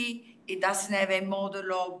performativity, it doesn't have a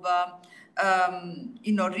model of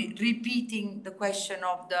repeating the question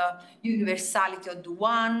of the universality of the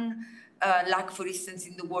one, like, for instance,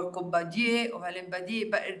 in the work of Badiou, of Alain Badiou,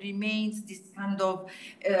 but it remains this kind of,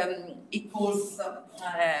 it calls,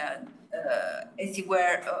 as it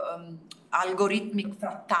were, algorithmic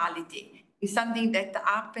fractality. It's something that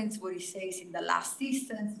happens, what he says, in the last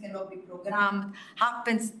instance, cannot be programmed,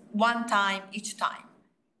 happens one time each time.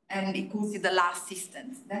 And he calls it the last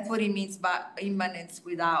instance. That's what he means by immanence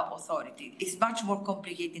without authority. It's much more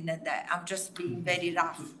complicated than that. I'm just being very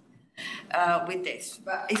rough with this.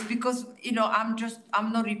 But it's because, I'm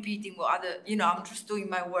not repeating what other, I'm just doing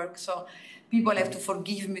my work. So people have to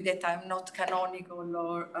forgive me that I'm not canonical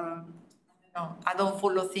or, I don't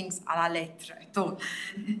follow things à la lettre at all.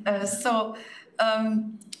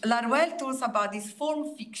 Laruelle talks about this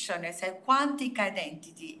form fiction as a quantic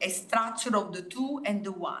identity, a structure of the two and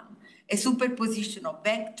the one, a superposition of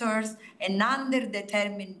vectors, an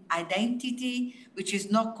underdetermined identity, which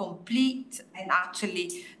is not complete and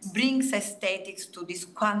actually brings aesthetics to this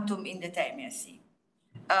quantum indeterminacy.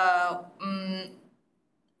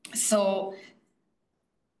 So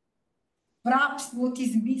perhaps what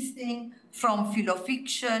is missing from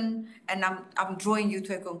philofiction, and I'm drawing you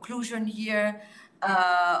to a conclusion here,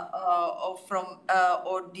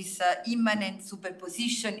 or this immanent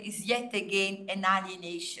superposition is yet again an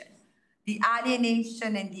alienation. The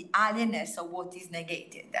alienation and the alienness of what is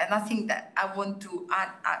negated. And I think that I want to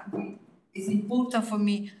it's important for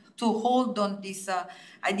me to hold on this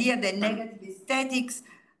idea that negative aesthetics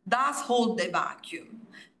does hold the vacuum.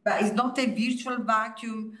 But it's not a virtual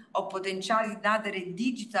vacuum of potentiality, rather a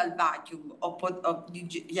digital vacuum of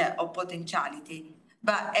potentiality,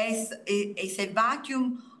 but as a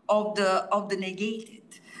vacuum of the negated,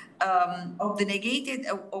 of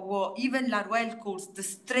what even Laruelle calls the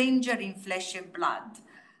stranger in flesh and blood.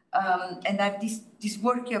 And that this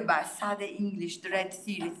work here by Sade English, the Red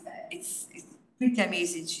Series, it's pretty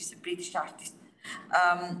amazing. She's a British artist.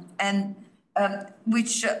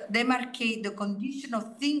 Which demarcate the condition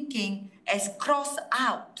of thinking as crossed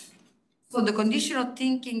out. So the condition of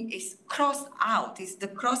thinking is crossed out, is the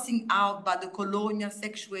crossing out by the colonial,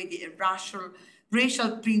 sexuated, and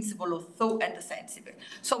racial principle of thought and the sensible.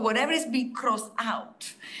 So whatever is being crossed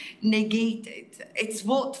out, negated, it's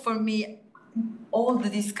what for me all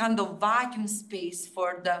this kind of vacuum space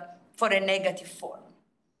for a negative form,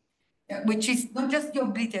 which is not just the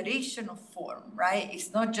obliteration of form, right?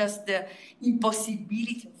 It's not just the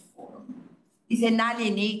impossibility of form. It's an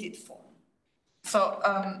alienated form. So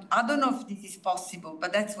I don't know if this is possible,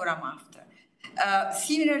 but that's what I'm after.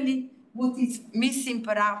 Similarly, what is missing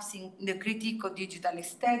perhaps in the critique of digital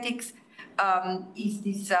aesthetics is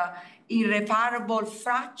this irreparable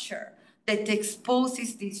fracture that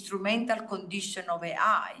exposes the instrumental condition of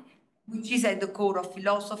AI, which is at the core of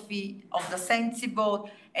philosophy of the sensible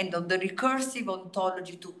and of the recursive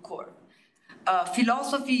ontology to core.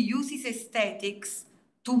 Philosophy uses aesthetics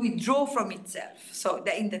to withdraw from itself, so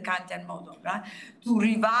in the Kantian model, right? To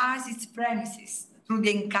revise its premises through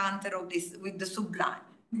the encounter of this with the sublime,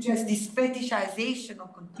 which is this fetishization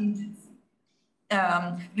of contingency,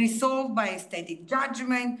 resolved by aesthetic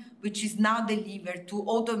judgment, which is now delivered to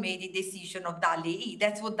automated decision of DALL-E.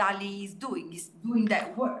 That's what DALL-E is doing. It's doing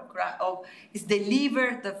that work, right? It's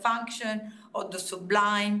deliver the function of the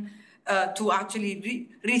sublime to actually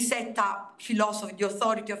reset up philosophy, the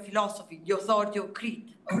authority of philosophy, the authority of critique.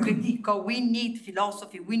 We need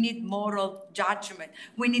philosophy, we need moral judgment,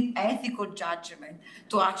 we need ethical judgment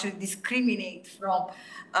to actually discriminate from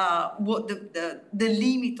what the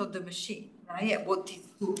limit of the machine. Right? What is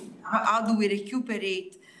doing? How do we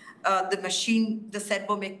recuperate the machine, the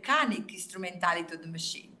servo-mechanic instrumentality of the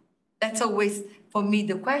machine? That's always, for me,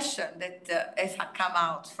 the question that has come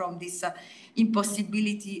out from this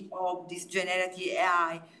impossibility of this generative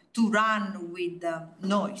AI to run with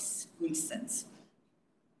noise, for instance.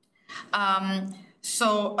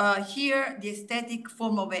 Here, the aesthetic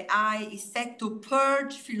form of AI is set to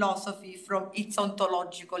purge philosophy from its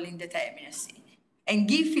ontological indeterminacy and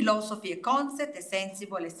give philosophy a concept, a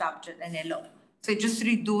sensible, a subject, and a law. So just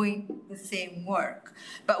redoing the same work.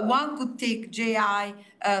 But one could take generative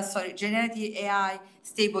AI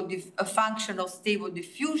a function of stable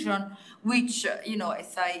diffusion, which,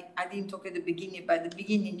 as I didn't talk at the beginning, but at the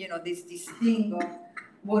beginning, there's this thing of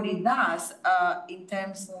what it does in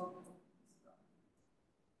terms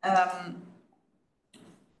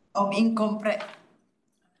of incomprehension.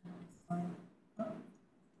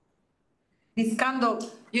 This kind of,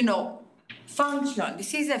 function.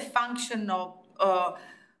 This is a function of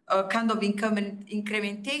kind of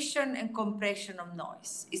incrementation and compression of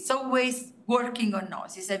noise. It's always working on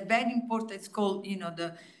noise. It's a very important, it's called,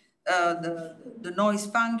 the noise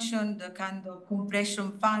function, the kind of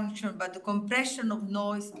compression function, but the compression of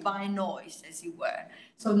noise by noise, as it were.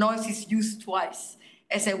 So noise is used twice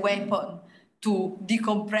as a weapon to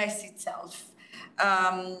decompress itself.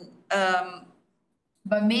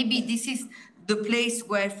 But maybe this is the place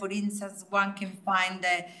where, for instance, one can find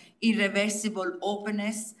the irreversible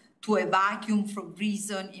openness to a vacuum from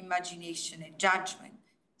reason, imagination, and judgment.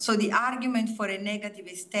 So the argument for a negative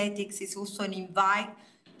aesthetics is also an invite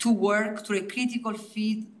to work through a critical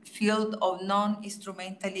field of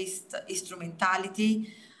non-instrumentalist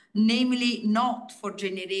instrumentality, namely not for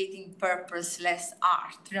generating purposeless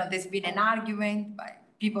art. There's been an argument by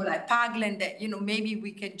people like Paglen that, maybe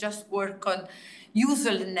we can just work on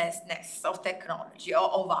uselessness of technology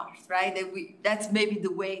or of art, right? That's maybe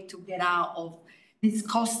the way to get out of this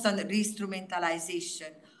constant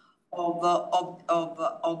re-instrumentalization of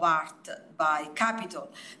art by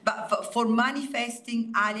capital. But for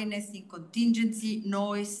manifesting alienness in contingency,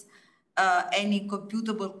 noise, and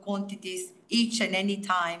incomputable quantities each and any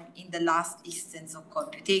time in the last instance of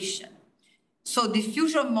computation. So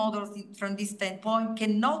diffusion models from this standpoint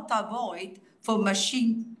cannot avoid for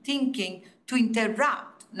machine thinking to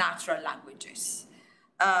interrupt natural languages.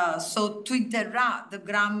 So to interrupt the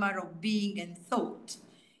grammar of being and thought.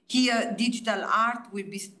 Here, digital art will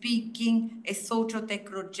be speaking a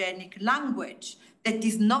socio-techno-genic language that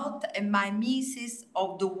is not a mimesis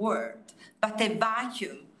of the word, but a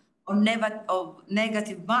vacuum of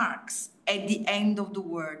negative marks at the end of the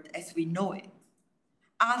word as we know it.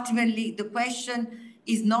 Ultimately, the question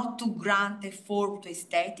is not to grant a form to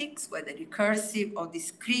aesthetics, whether recursive or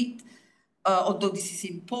discrete, although this is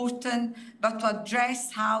important, but to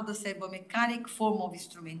address how the servo-mechanic form of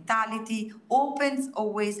instrumentality opens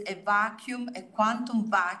always a vacuum, a quantum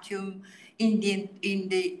vacuum in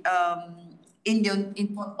the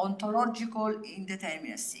ontological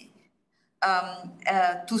indeterminacy.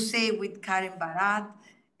 to say with Karen Barad,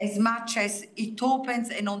 as much as it opens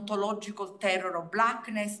an ontological terror of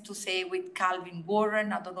blackness, to say with Calvin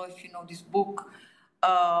Warren. I don't know if you know this book,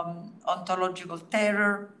 Ontological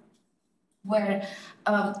Terror, where,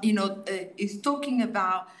 it's talking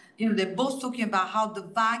about, they're both talking about how the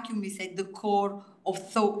vacuum is at the core of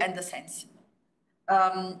thought and the sensible.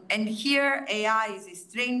 And here, AI is a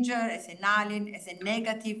stranger, as an alien, as a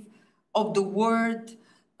negative of the world,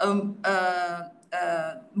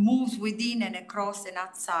 moves within and across and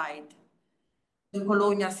outside the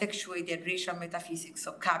colonial sexuality and racial metaphysics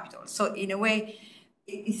of capital. So in a way,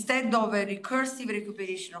 instead of a recursive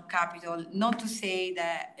recuperation of capital, not to say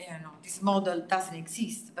that this model doesn't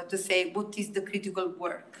exist, but to say what is the critical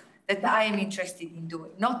work that I am interested in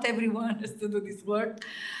doing. Not everyone has to do this work,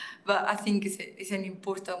 but I think it's an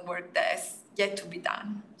important work that has yet to be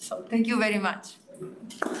done. So thank you very much.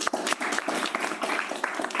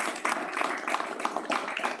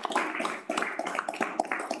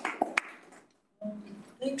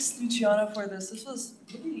 Thanks, Luciana, for this. This was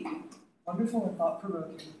really wonderful and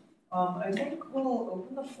thought-provoking. I think we'll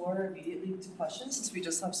open the floor immediately to questions, since we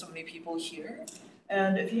just have so many people here.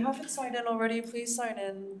 And if you haven't signed in already, please sign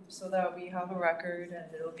in so that we have a record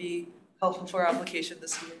and it'll be helpful for our application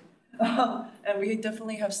this year. And we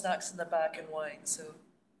definitely have snacks in the back and wine, so.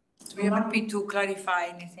 We're happy to clarify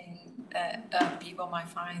anything people might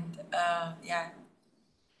find,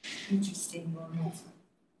 interesting or not.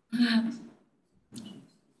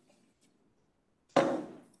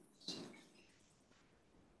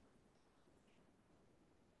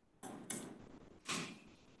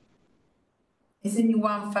 Is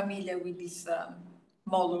anyone familiar with these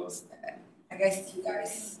models? I guess you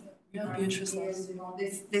guys. Yeah, be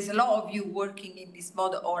interested. There's a lot of you working in this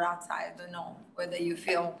model or outside. I don't know whether you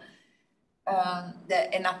feel that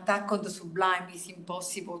an attack on the sublime is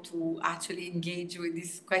impossible to actually engage with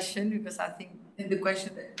this question, because I think the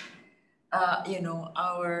question that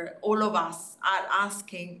all of us are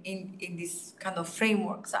asking in this kind of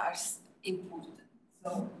frameworks are important.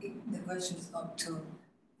 So the question is not to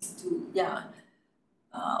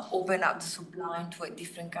open up the sublime to a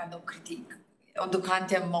different kind of critique, or the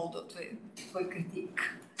Kantian model to a critique,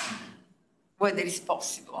 whether it's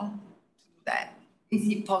possible to do that. Is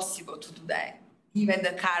it possible to do that, given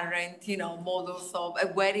the current, models of,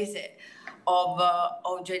 where is it, of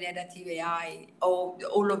generative AI,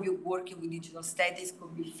 all of you working with digital studies,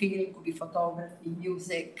 could be film, could be photography,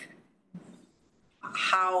 music.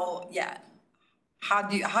 How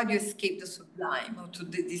do you escape the sublime, or to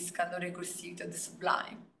this kind of recursivity of the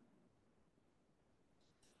sublime?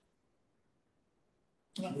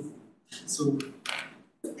 Yes. So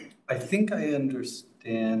I think I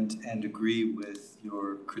understand and agree with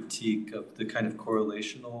your critique of the kind of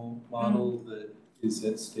correlational model that is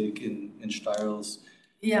at stake in Steirl's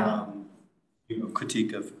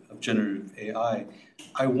critique of generative AI.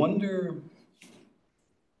 I wonder,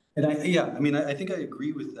 and I think I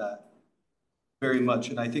agree with that very much,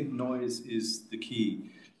 and I think noise is the key,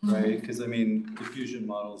 right? Because diffusion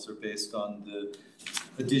models are based on the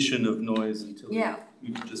addition of noise until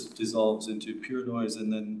it just dissolves into pure noise,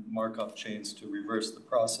 and then Markov chains to reverse the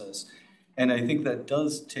process. And I think that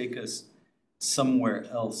does take us somewhere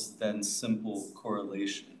else than simple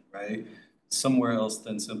correlation, right? Somewhere else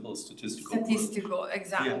than simple statistical,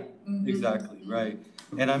 exactly. Yeah, exactly, right.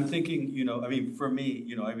 And I'm thinking, for me,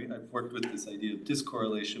 I've worked with this idea of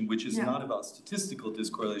discorrelation, which is not about statistical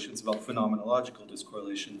discorrelation, it's about phenomenological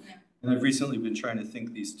discorrelation. Yeah. And I've recently been trying to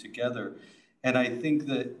think these together. And I think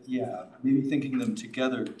that, maybe thinking them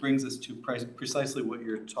together brings us to precisely what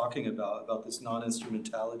you're talking about this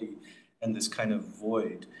non-instrumentality and this kind of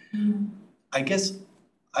void. I guess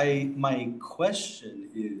my question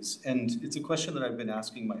is, and it's a question that I've been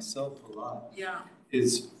asking myself a lot,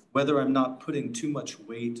 is whether I'm not putting too much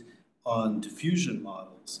weight on diffusion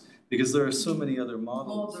models, because there are so many other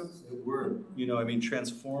models that work.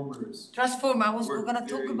 Transformers. Transformer. I was going to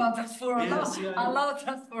talk about Transformer. A lot of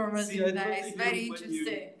Transformers in there. It's very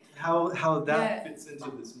interesting. How that fits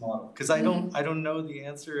into this model, because I don't know the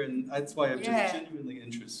answer, and that's why I'm just genuinely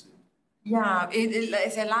interested. Yeah,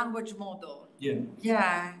 it's a language model.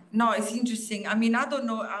 Yeah. No, it's interesting. I don't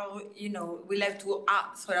know how, we'll have to,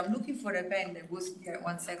 sorry, I'm looking for a pen that was here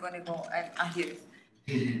 1 second ago, and here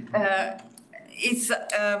it is.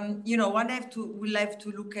 We'll have to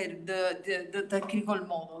look at the technical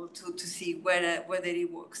model to see whether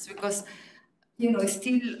it works, because, it's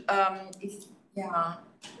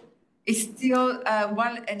still,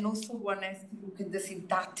 and also one has to look at the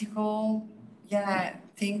syntactical,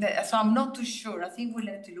 thing so I'm not too sure. I think we'll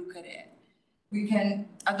have to look at it. we can,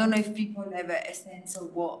 I don't know if people have a sense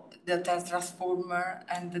of what the transformer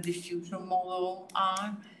and the diffusion model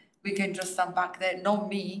are. We can just unpack that, not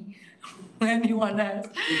me, anyone else.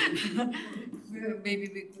 Maybe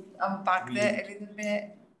we could unpack that a little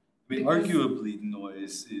bit. I mean, arguably,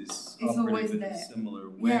 noise is operative in a similar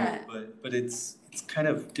way, yeah. but it's kind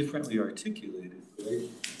of differently articulated, right?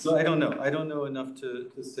 So I don't know. I don't know enough to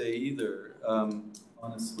say either,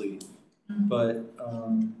 honestly. But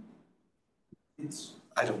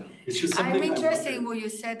I don't know. It's just something I'm interested in what you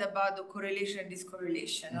said about the correlation and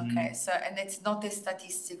discorrelation. Okay, so and it's not a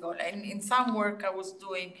statistical. And in some work I was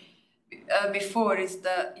doing before is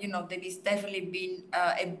there is definitely been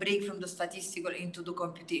a break from the statistical into the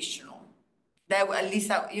computational. That at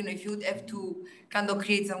least if you have to kind of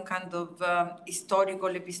create some kind of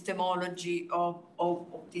historical epistemology of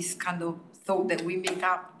this kind of thought that we make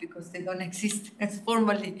up because they don't exist as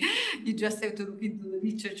formally. You just have to look into the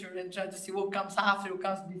literature and try to see what comes after, what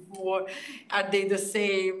comes before. Are they the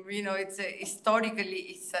same? It's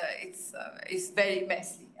historically it's very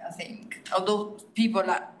messy. I think, although people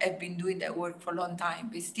have been doing that work for a long time,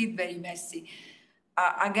 it's still very messy.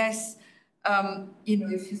 I guess,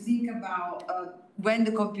 if you think about when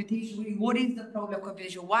the computation, what is the problem of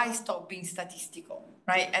computation? Why stop being statistical,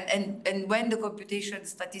 right? And when the computation and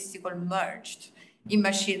statistical merged in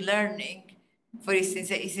machine learning, for instance,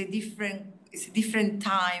 it's a different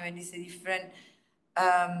time and it's a different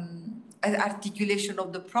articulation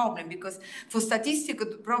of the problem, because for statistical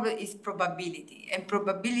the problem is probability, and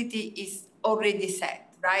probability is already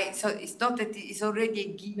set, right? So it's not that it's already a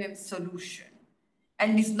given solution,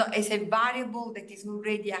 and it's a variable that is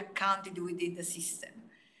already accounted within the system.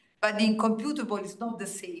 But the incomputable is not the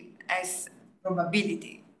same as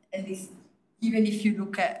probability, and even if you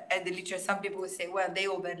look at the literature, some people will say, well, they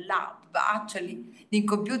overlap, but actually the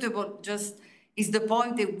incomputable just is the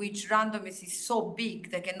point at which randomness is so big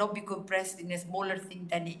that cannot be compressed in a smaller thing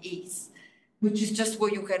than it is, which is just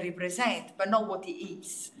what you can represent, but not what it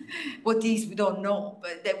is. What it is, we don't know,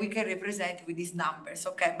 but that we can represent with these numbers,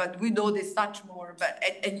 okay? But we know there's much more, but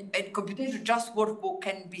and computation just works what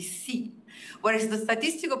can be seen. Whereas the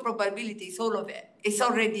statistical probability is all of it. It's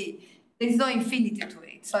already, there's no infinity to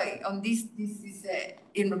it. So on this is,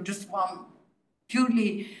 just one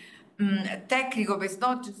purely technical, but it's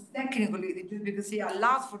not just technical, it's just because it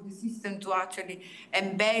allows for the system to actually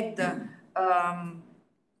embed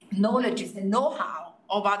knowledges and know-how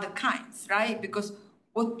of other kinds, right? Because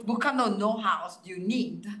what kind of know-hows do you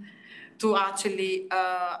need to actually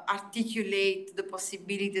articulate the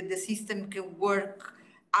possibility that the system can work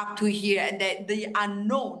up to here and that the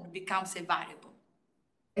unknown becomes a variable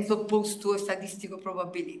as opposed to a statistical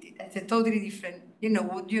probability? That's a totally different,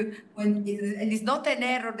 and it's not an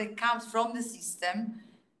error that comes from the system,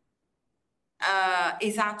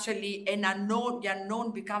 is actually an unknown. The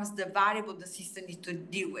unknown becomes the variable the system needs to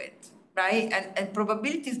deal with, right? And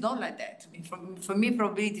probability is not like that. I mean, for me,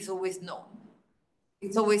 probability is always known.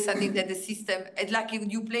 It's always something that the system, it's like if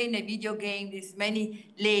you play in a video game, there's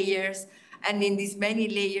many layers, and in these many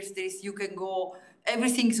layers, you can go,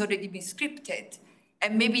 everything is already been scripted.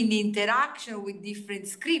 And maybe in the interaction with different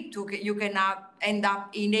script, you can end up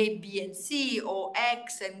in A, B, and C, or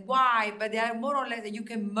X and Y, but they are more or less that you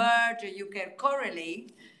can merge and you can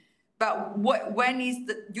correlate. But when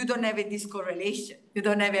you don't have a discorrelation, you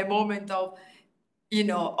don't have a moment of,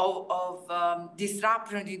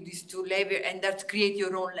 disruption in these two levels, and that create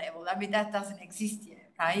your own level. I mean, that doesn't exist yet,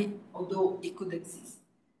 right? Although it could exist.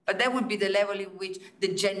 But that would be the level in which the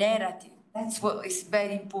generative, that's what is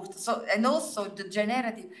very important. So, and also the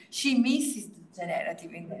generative, she misses the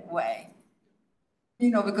generative in that way.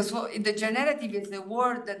 Because the generative is a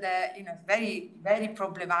word that, very, very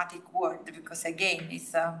problematic word, because again,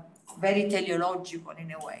 it's very teleological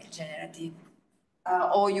in a way, generative.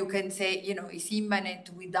 Or you can say, it's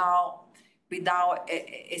immanent without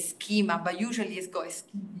a schema, but usually it's got a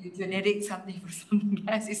schema. You generate something for something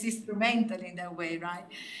else. It's instrumental in that way, right?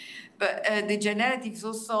 But the generative is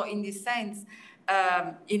also, in this sense,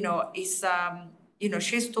 is,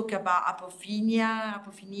 she's talking about apophenia,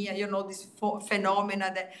 this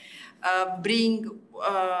phenomena that bring,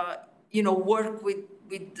 work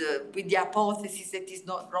with the hypothesis that is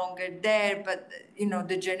no longer there, but,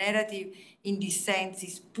 the generative, in this sense,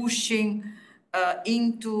 is pushing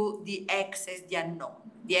into the X as the unknown.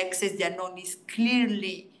 The X as the unknown is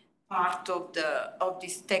clearly part of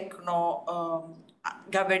this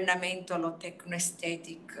governmental or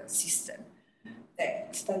techno-aesthetic system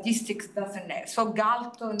that statistics doesn't have. So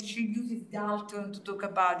Galton, she uses Galton to talk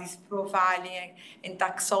about this profiling and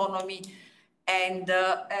taxonomy and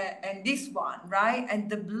this one, right? And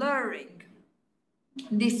the blurring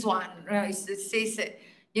This one it says,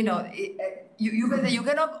 you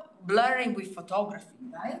cannot blur it with photography,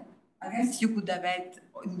 right? I guess you could have had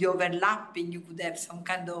in the overlapping, you could have some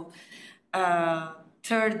kind of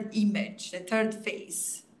third image, a third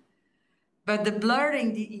face. But the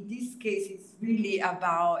blurring in this case is really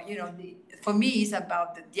about, for me, it's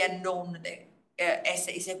about the unknown,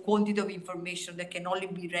 is a quantity of information that can only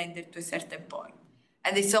be rendered to a certain point.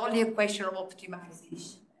 And it's only a question of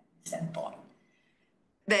optimization at some point.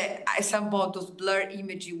 At some point, those blurred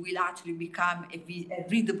images will actually become a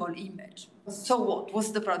readable image. So what? What's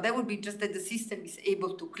the problem? That would be just that the system is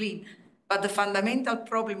able to clean. But the fundamental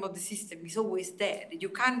problem of the system is always there. You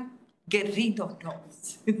can't get rid of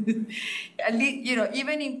noise. At least,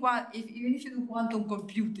 even if you do quantum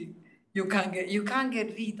computing, you can't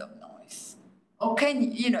get rid of noise. Or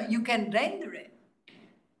you can render it.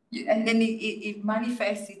 And then it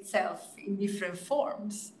manifests itself in different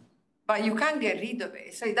forms. But you can't get rid of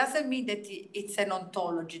it. So it doesn't mean that it's an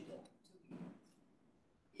ontology.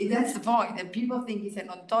 That's the point. That people think it's an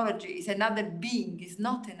ontology. It's another being. It's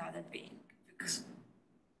not another being. Because,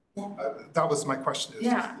 that was my question,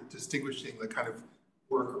 is distinguishing the kind of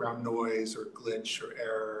work around noise or glitch or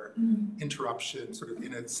error, interruption sort of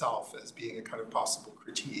in itself as being a kind of possible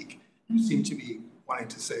critique. You seem to be wanting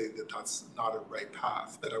to say that that's not a right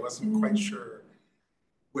path, but I wasn't quite sure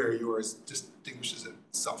where yours distinguishes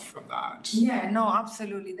itself from that. Yeah, no,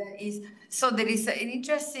 absolutely. There is an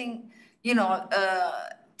interesting,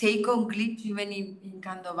 take on glitch even in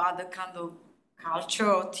kind of other kind of culture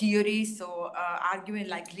or theories. So argument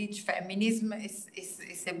like glitch feminism is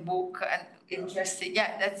a book, and interesting.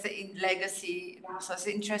 Yeah, that's in Legacy. So it's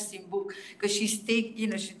an interesting book because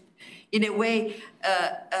in a way,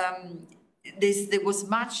 there was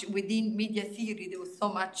much within media theory. There was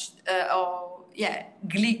so much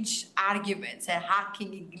glitch arguments and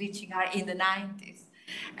hacking and glitching are in the 90s,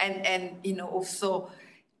 and also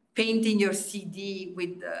painting your CD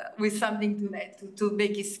with something to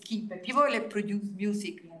make it skip. And people like produce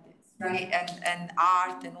music like this, right? And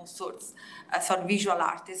art and all sorts, sort of visual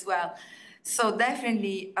art as well. So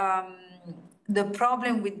definitely the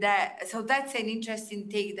problem with that. So that's an interesting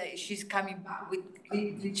take that she's coming back with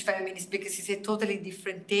glitch feminist, because it's a totally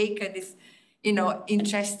different take and it's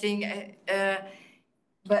interesting.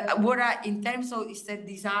 But in terms of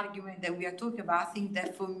this argument that we are talking about, I think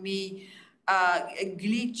that for me, a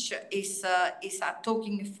glitch is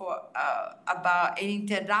talking about an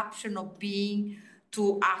interruption of being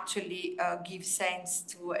to actually give sense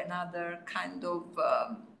to another kind of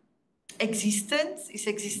existence. It's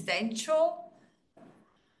existential.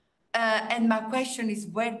 And my question is,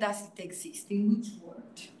 where does it exist? In which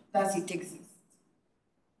world does it exist?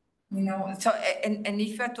 So and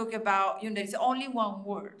if you're talking about, there's only one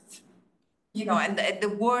word. And the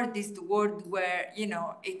word is the word where,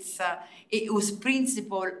 whose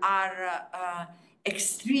principles are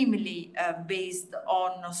extremely based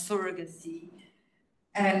on surrogacy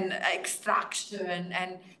and extraction.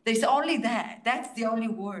 And there's only that. That's the only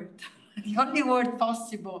word, the only word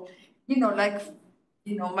possible.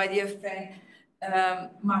 My dear friend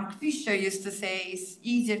Mark Fisher used to say, it's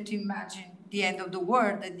easier to imagine the end of the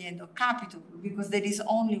word than the end of capital, because there is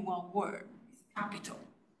only one word, it's capital.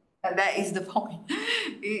 And that is the point.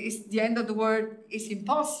 It's the end of the word is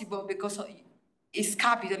impossible because it's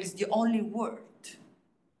capital, it's the only word.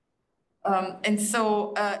 And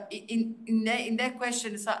so in that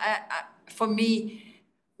question, so for me,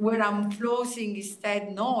 where I'm closing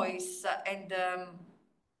instead noise, and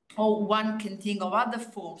one can think of other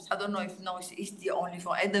forms. I don't know if noise is the only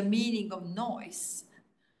form, and the meaning of noise.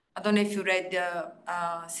 I don't know if you read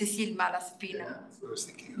Cécile Malaspina. Yeah, that's what I was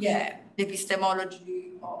thinking. Yeah, the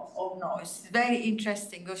epistemology of noise. It's very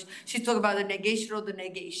interesting. She talked about the negation of the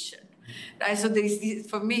negation. Right? So there is this,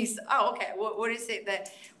 for me, what is it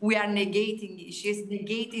that we are negating? She's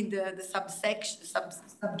negating the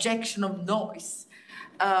subjection of noise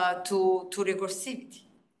to recursivity.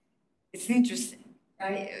 It's interesting.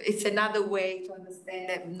 Right? It's another way to understand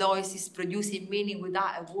that noise is producing meaning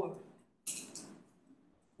without a word.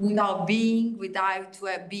 Without being, without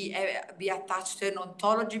to be attached to an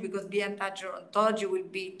ontology, because being attached to an ontology will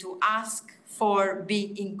be to ask for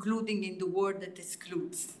being including in the word that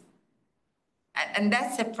excludes. And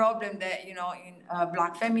that's a problem that, in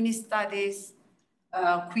Black feminist studies,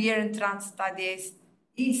 queer and trans studies,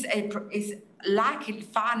 is luckily,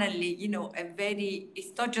 finally,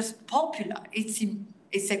 it's not just popular,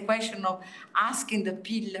 it's a question of asking the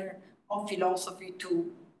pillar of philosophy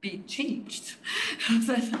to be changed.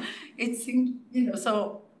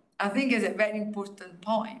 So I think it's a very important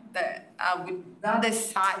point that I would rather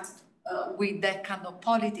side with that kind of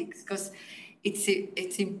politics, because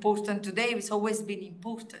it's important today. It's always been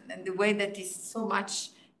important, and the way that is so much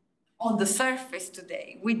on the surface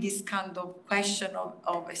today with this kind of question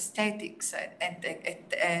of aesthetics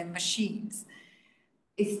and machines.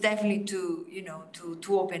 It's definitely to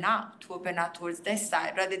open up towards that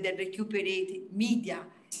side rather than recuperating media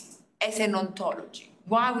as an ontology.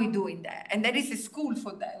 Why are we doing that? And there is a school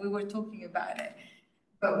for that. We were talking about it.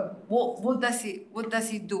 But what does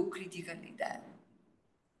it do critically then?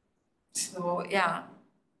 So yeah,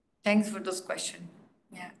 thanks for those questions.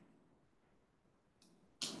 Yeah.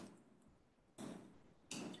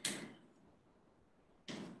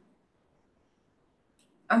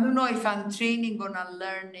 I don't know if untraining on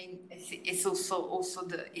unlearning is also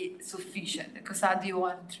sufficient, because how do you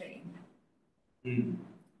untrain? I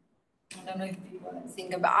don't know if people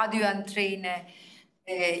think about how do you untrain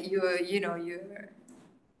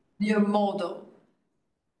your model,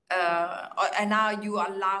 and how you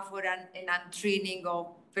allow for an untraining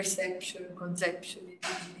of perception, conception,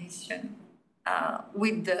 imagination,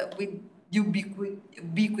 with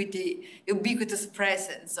ubiquitous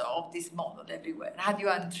presence of this model everywhere. How do you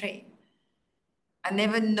untrain? I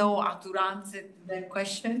never know how to answer that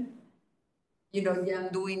question. The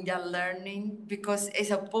undoing, the unlearning, because as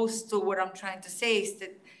opposed to what I'm trying to say is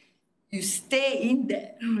that you stay in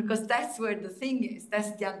there, because that's where the thing is.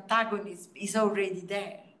 That's the antagonism is already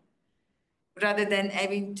there, rather than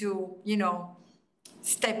having to,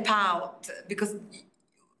 step out, because,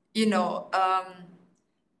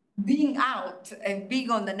 being out and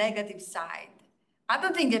being on the negative side, I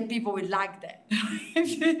don't think that people will like that.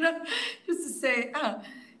 Just to say,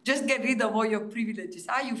 just get rid of all your privileges.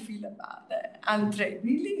 How you feel about that? Andre,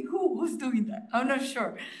 really? Who's doing that? I'm not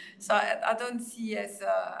sure. So I don't see as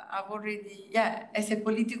I've already, as a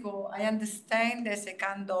political, I understand as a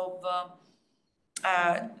kind of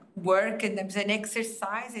work and as an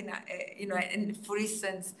exercise, and for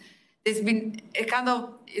instance, there's been a kind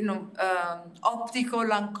of,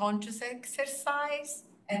 optical unconscious exercise,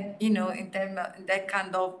 and, in terms of that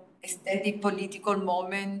kind of aesthetic political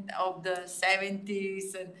moment of the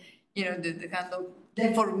 70s, and, the kind of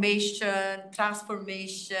deformation,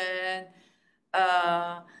 transformation,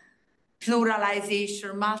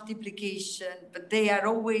 pluralization, multiplication, but they are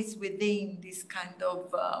always within this kind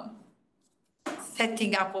of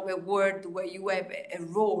setting up of a world where you have a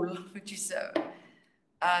role, which is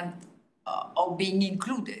of being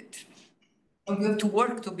included, or you have to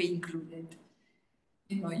work to be included,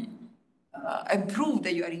 and prove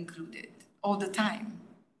that you are included all the time.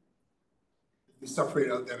 We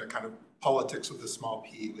separate out then a kind of politics with a small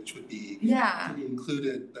p, which would be to be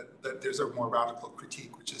included, that there's a more radical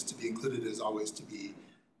critique, which is to be included is always to be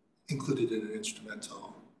included in an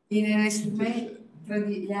instrumental. In an instrument,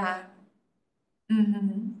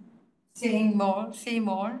 Say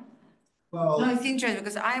more. Well, no, it's interesting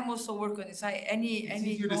because I'm also working on this. It's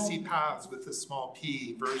easier to see paths with the small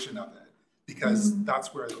p version of it, because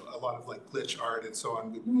that's where a lot of like glitch art and so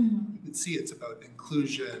on, you could see it's about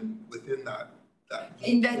inclusion within that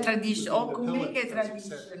in that tradition, or Kumeke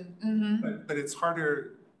tradition. But it's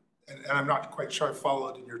harder, and I'm not quite sure I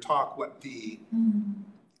followed in your talk what the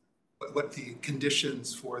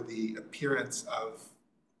conditions for the appearance of,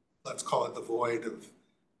 let's call it the void of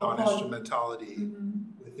non-instrumentality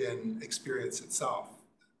within experience itself,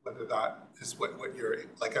 whether that is what you're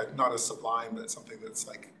like, not a sublime, but something that's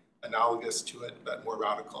like analogous to it, but more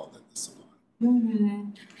radical than the sublime.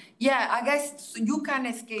 Yeah, I guess you can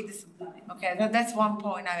escape the sublime. Okay, that's one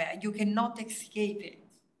point. You cannot escape it,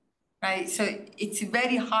 right? So it's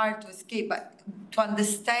very hard to escape, but to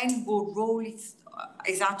understand what role is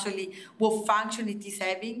actually, what function it is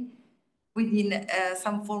having within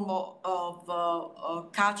some form of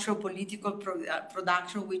cultural political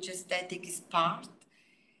production, which aesthetic is part,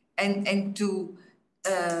 and to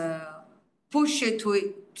push it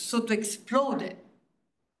to explode it.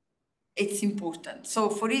 It's important. So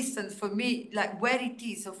for instance, for me, like where it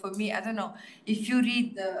is, so for me, I don't know, if you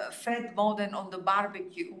read Fred Moden on the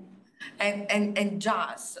barbecue and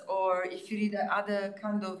jazz, or if you read other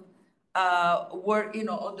kind of work,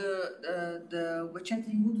 or the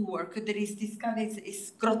Wachenti woodwork, there is this kind of,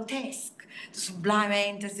 it's grotesque, the sublime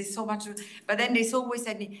enters, there's so much, but then there's always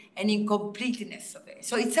an incompleteness of it.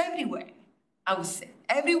 So it's everywhere, I would say.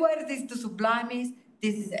 Everywhere the sublime is,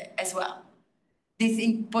 this is it as well. This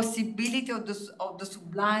impossibility of the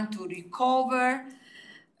sublime to recover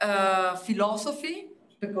philosophy,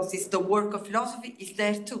 because it's the work of philosophy, is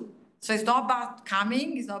there too. So it's not about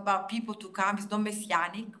coming, it's not about people to come, it's not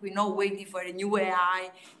messianic. We're not waiting for a new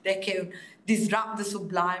AI that can disrupt the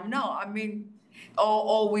sublime. No, I mean,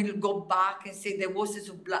 Or we'll go back and say there was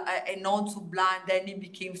a non-sublime, then it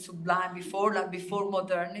became sublime before, like before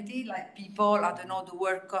modernity, like people, I don't know, the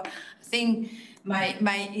work, I think I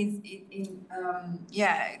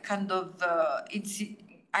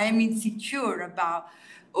am insecure about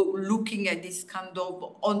looking at this kind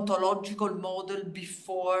of ontological model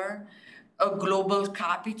before a global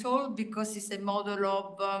capital, because it's a model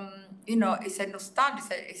of, it's a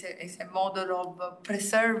nostalgia, it's a model of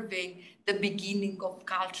preserving the beginning of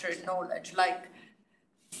culture and knowledge, like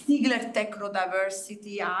Stigler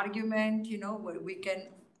techno-diversity argument, where we can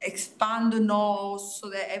expand the knowledge so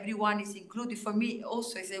that everyone is included. For me,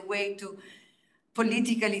 also is a way to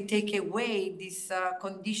politically take away this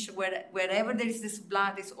condition where wherever there is the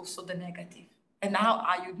sublime, there's also the negative. And how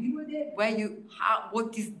are you deal with it?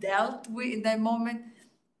 What is dealt with in that moment?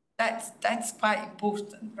 That's quite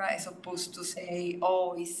important, right? As opposed to say,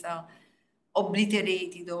 oh, it's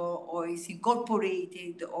obliterated or it's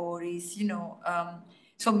incorporated or is,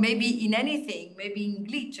 so maybe in anything, maybe in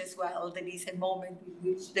glitch as well, there is a moment in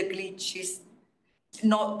which the glitch is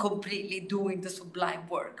not completely doing the sublime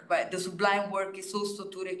work, but the sublime work is also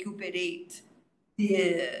to recuperate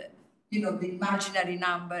the imaginary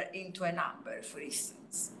number into a number, for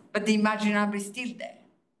instance. But the imaginary number is still there.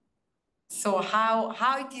 So how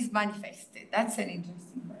it is manifested? That's an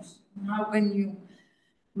interesting question. How can you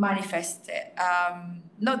manifest it?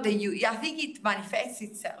 Not that I think it manifests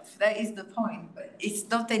itself. That is the point. But it's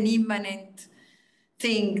not an immanent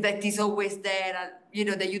thing that is always there,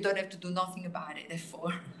 that you don't have to do nothing about it,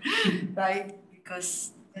 therefore, right?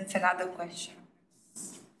 Because that's another question.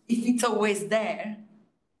 If it's always there,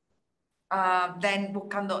 then what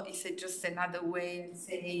kind of, is it just another way, let's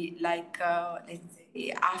say, like, let's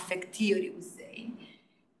say, affect theory would say?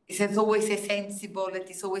 It's always a sensible, that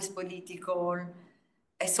is always political,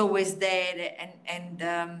 it's always there, and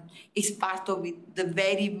it's part of it, the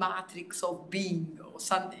very matrix of being or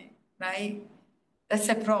something, right? That's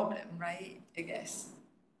a problem, right? I guess.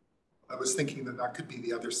 I was thinking that could be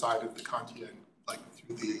the other side of the Kantian, like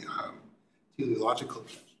through the teleological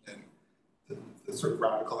and the sort of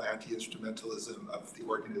radical anti-instrumentalism of the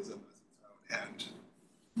organism as its own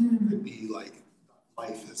end. Could be like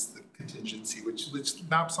life as the contingency, which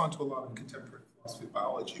maps onto a lot of contemporary philosophy of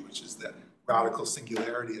biology, which is the radical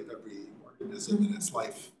singularity of every organism in its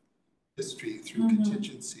life history through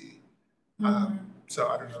contingency. So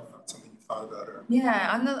I don't know if that's something you thought about or. Yeah,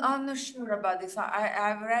 I'm not sure about this.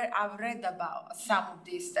 I've read about some of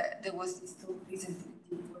this. There was this talk recently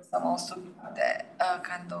where someone was talking about the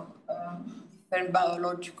kind of different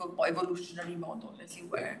biological evolutionary model, as it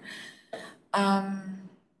were.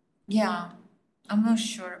 Yeah, I'm not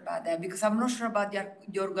sure about that because I'm not sure about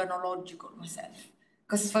the organological myself.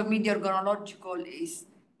 Because for me, the organological is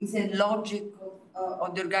a logic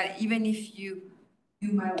of the organic, even if you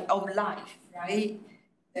might of life, right?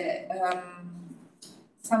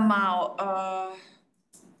 Somehow,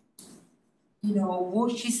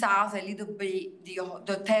 washes out a little bit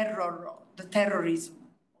the terrorism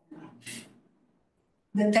of life,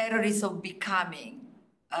 the terrorism of becoming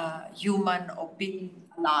human or being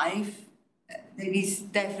alive. There is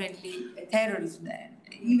definitely a terrorism there,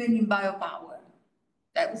 even in biopower.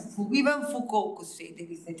 Even Foucault could say there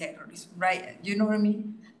is a terrorism, right? You know what I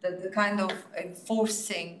mean? The kind of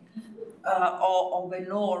enforcing of a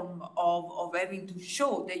norm of having to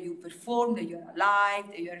show that you perform, that you're alive,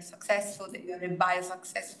 that you're successful, that you're a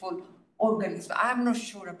bio-successful organism. I'm not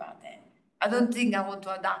sure about that. I don't think I want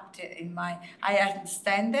to adapt it I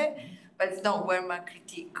understand it, but it's not where my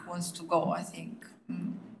critique wants to go, I think.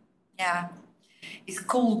 Yeah. It's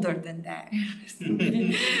colder than that.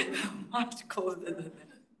 Much colder than that.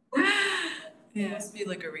 Yeah. It must be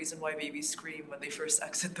like a reason why babies scream when they first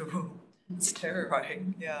exit the womb. It's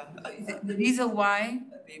terrifying, yeah. The reason why?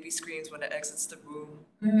 A baby screams when it exits the womb.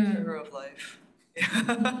 Terror of life.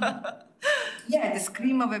 Yeah, the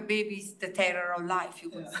scream of a baby is the terror of life, you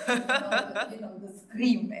could say. The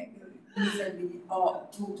scream usually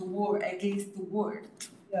to war against the word.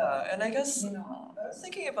 Yeah, and I guess I was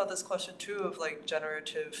thinking about this question too of like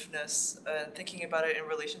generativeness and thinking about it in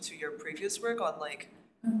relation to your previous work on like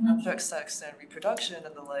abstract sex and reproduction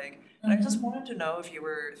and the like. And I just wanted to know if you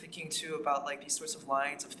were thinking too about like these sorts of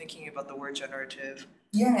lines of thinking about the word generative.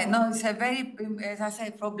 Yeah, no, it's a very, as I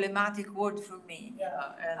said, problematic word for me.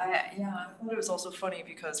 Yeah, and I thought it was also funny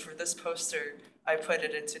because for this poster, I put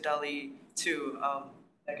it into DALL-E 2,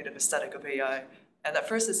 negative aesthetic of AI. And at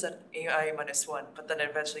first it said AI -1, but then it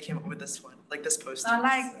eventually came up with this one, like this poster. I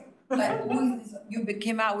like who is this? You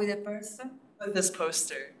came out with a person? With this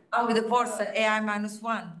poster. Oh, with the poster, AI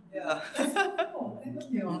 -1. Yeah.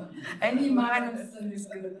 Any minus is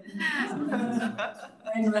good.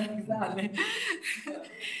 Anyway, exactly.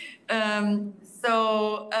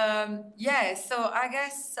 So I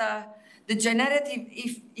guess the generative,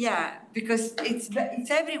 because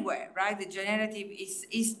it's everywhere, right? The generative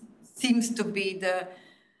seems to be the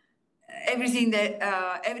everything that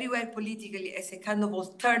everywhere politically as a kind of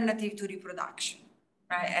alternative to reproduction,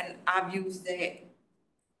 right? And I've used it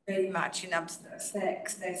very much in abstract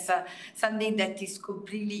text as something that is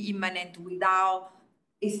completely immanent without,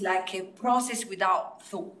 it's like a process without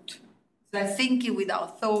thought. So like thinking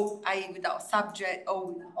without thought, i.e. without subject or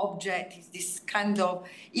without object, is this kind of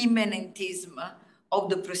immanentism of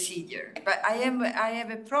the procedure. But I have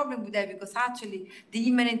a problem with that because actually the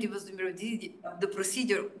immanentism of the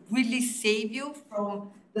procedure really save you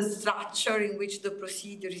from the structure in which the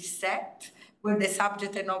procedure is set, where the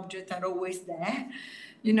subject and object are always there.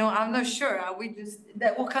 You know, I'm not sure.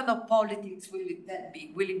 What kind of politics will that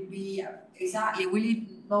be? Will it be exactly? Will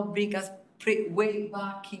it not bring us way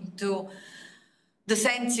back into the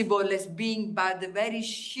sensible as being, by the very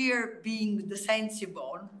sheer being the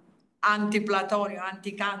sensible, anti-Platonic,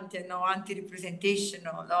 anti-Kantian, or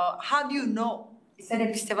anti-representational? Or how do you know? It's an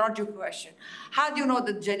epistemological question. How do you know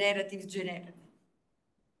that generative is generative?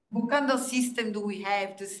 What kind of system do we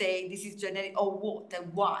have to say this is generative, or what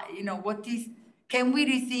and why? You know, what is? Can we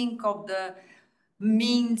rethink of the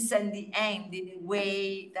means and the end in a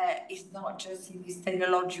way that is not just in this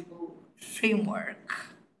teleological framework?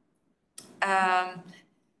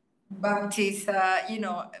 But it's,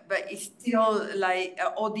 but it's still like,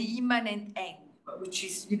 or the immanent end, which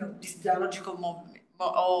is, this dialogical moment,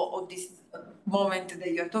 or this moment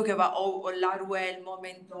that you're talking about, or Laruelle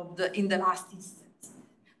moment in the last instance.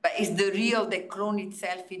 But it's the real that clones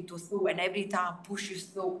itself into thought and every time pushes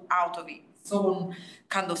thought out of its own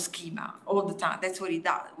kind of schema all the time. That's what it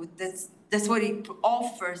does. That's what it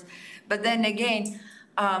offers. But then again,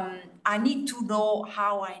 I need to know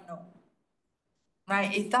how I know.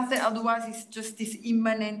 Right? It doesn't. Otherwise, it's just this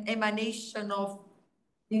immanent emanation of,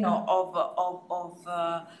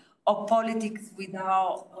 of politics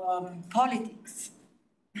without politics.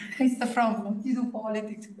 It's the problem. What do you do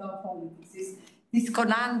politics without politics? It's this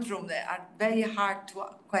conundrum that are very hard to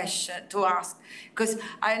ask, because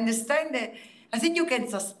I understand that. I think you can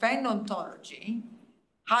suspend ontology.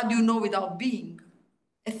 How do you know without being?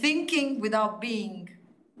 Thinking without being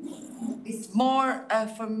is more,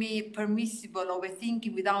 for me, permissible over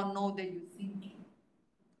thinking without know that you're thinking.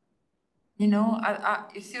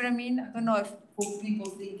 You see what I mean? I don't know if people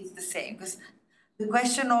think it's the same, because the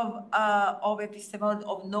question of epistemology,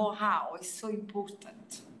 of know-how, is so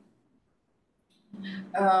important.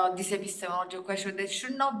 This epistemological question that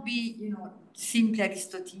should not be, simply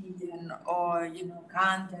Aristotelian or,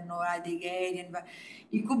 Kantian or Heideggerian, but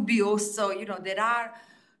it could be also,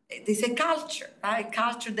 there's a culture, right? A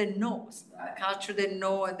culture that knows, a culture that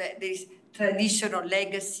knows that there's tradition or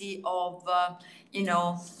legacy of,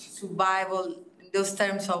 survival, in those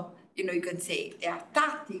terms of, you can say there are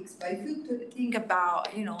tactics, but if you think about,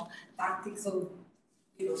 tactics of,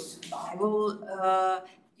 survival,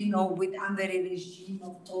 with under a regime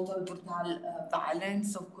of total brutal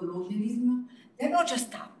violence, of colonialism, they're not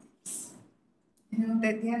just tactics.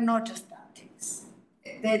 They are not just tactics.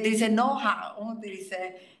 There is a know-how, there is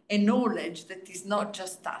a knowledge that is not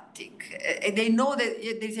just tactic. They know that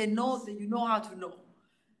there's a know that you know how to know.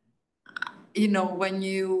 When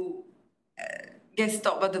you get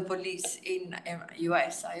stopped by the police in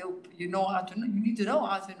US, I hope you know how to know. You need to know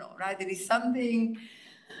how to know, right? There is something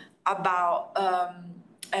about,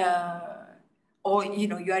 or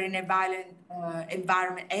you are in a violent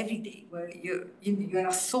environment every day where you're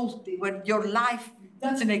assaulted, where your life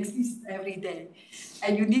doesn't exist every day,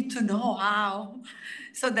 and you need to know how.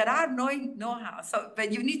 So there are know-how. So,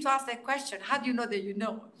 but you need to ask that question: how do you know that you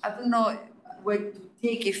know? I don't know where to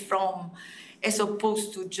take it from, as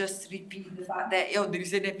opposed to just repeat the fact that there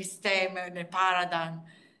is an episteme and a paradigm.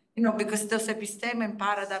 Because those episteme and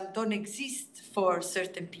paradigm don't exist for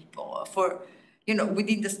certain people. For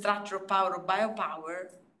within the structure of power or biopower,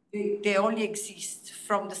 they only exist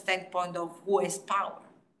from the standpoint of who has power,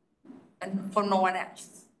 and for no one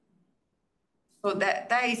else. So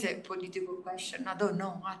that is a political question. I don't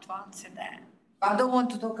know how to answer that. I don't want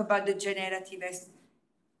to talk about the generative as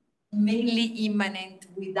mainly immanent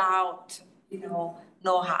without,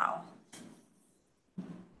 know-how.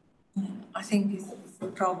 I think this is the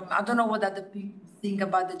problem. I don't know what other people think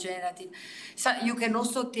about the generative. So you can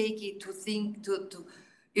also take it to think to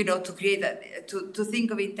create to think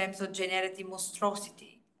of it in terms of generative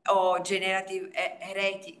monstrosity or generative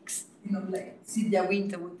heretics. Like Sylvia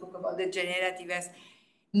Winter would talk about the generative as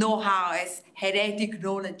know-how as heretic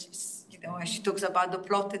knowledges. And she talks about the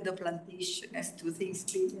plot and the plantation as two things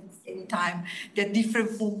being at the same time. They're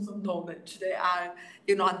different forms of knowledge. They are,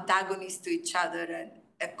 antagonists to each other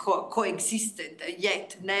and coexistent,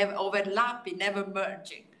 yet never overlapping, never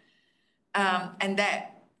merging. And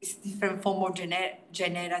that is different form of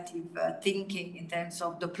generative thinking in terms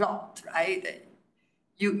of the plot, right? That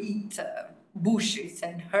you eat bushes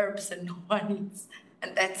and herbs and no one eats,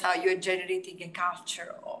 and that's how you're generating a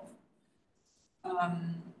culture of.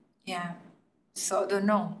 Yeah, so I don't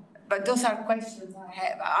know. But those are questions I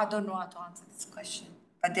have. I don't know how to answer this question,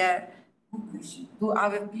 but they're good questions. Do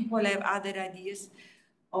other people have other ideas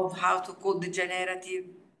of how to call the generative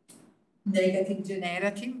negative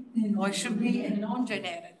generative? It should be a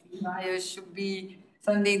non-generative, right? It should be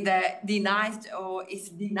something that denies or is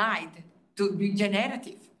denied to be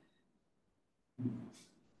generative.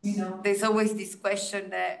 There's always this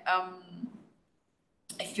question that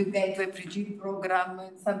if you get to a pre-G program,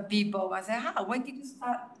 some people will say, when did you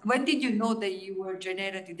start? When did you know that you were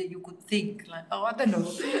generative, that you could think? Like, I don't know.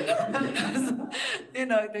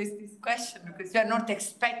 There's this question because you're not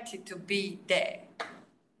expected to be there.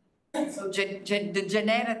 So the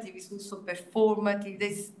generative is also performative.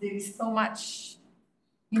 There is so much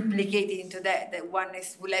implicated into that one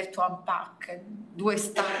will have to unpack and do a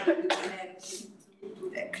study with the generative to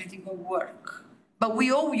do that critical work. But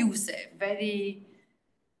we all use it very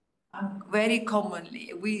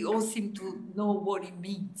commonly. We all seem to know what it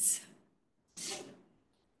means.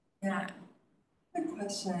 Yeah. Good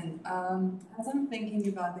question. As I'm thinking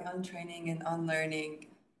about the untraining and unlearning,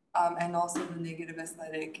 and also the negative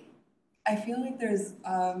aesthetic, I feel like there's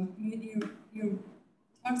you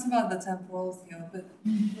talked about the temporal scale, but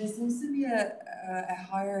there seems to be a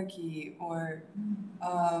hierarchy or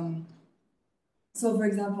so for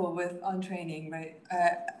example with untraining, right?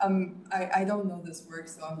 I don't know this work,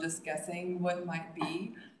 so I'm just guessing what might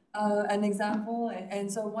be an example.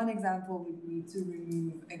 And so one example would be to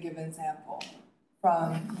remove a given sample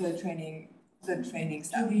from the training step.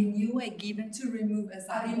 To renew a given, to remove a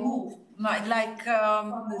sample. Like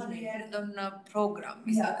on a program.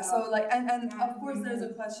 Yeah, so like, and of course there's a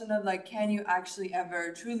question of like, can you actually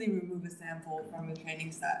ever truly remove a sample from a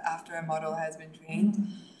training set after a model has been trained?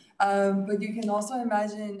 But you can also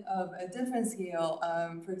imagine of a different scale,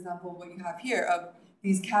 for example, what you have here of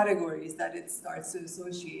these categories that it starts to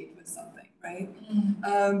associate with something, right?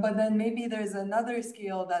 But then maybe there's another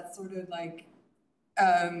scale that's sort of like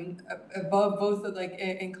above both of like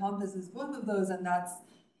it encompasses both of those, and that's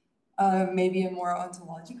maybe a more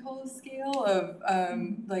ontological scale of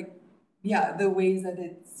the ways that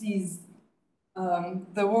it sees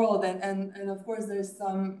the world, and of course there's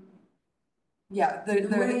some the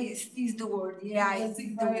way it sees the world, right,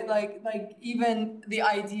 like even the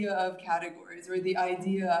idea of categories or the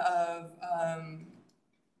idea of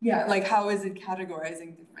like how is it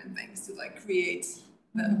categorizing different things to like create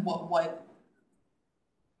what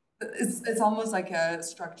it's almost like a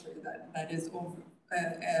structure that is over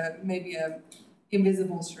maybe a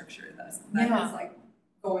invisible structure that is like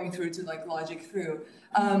going through to like logic through.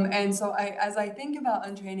 And so as I think about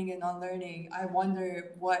untraining and unlearning, I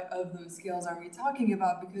wonder what of those skills are we talking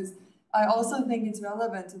about, because I also think it's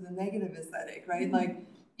relevant to the negative aesthetic, right? Like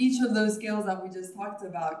each of those skills that we just talked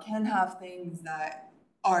about can have things that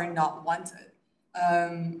are not wanted.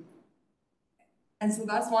 And so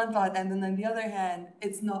that's one thought. And then on the other hand,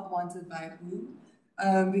 it's not wanted by who?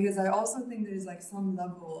 Because I also think there's like some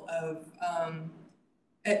level of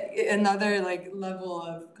another like level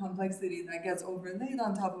of complexity that gets overlaid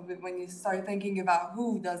on top of it when you start thinking about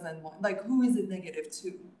who doesn't want, like who is it negative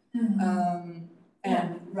to?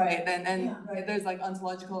 Right, there's like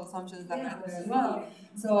ontological assumptions that matter as well.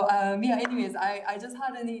 So anyways, I just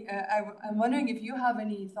had I'm wondering if you have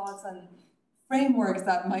any thoughts on frameworks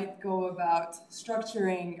that might go about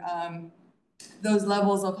structuring those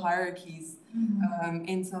levels of hierarchies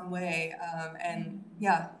in some way, and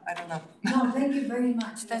I don't know. No, thank you very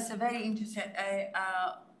much. That's a very interesting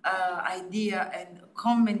idea and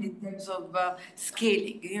comment in terms of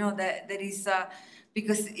scaling. That there is,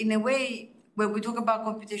 because in a way, when we talk about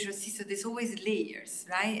computational systems, there's always layers,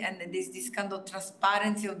 right? And there's this kind of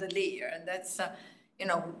transparency of the layer, and that's,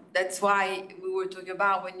 that's why we were talking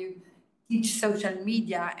about when you teach social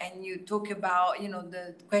media and you talk about,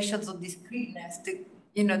 the questions of discreteness.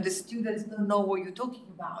 The students don't know what you're talking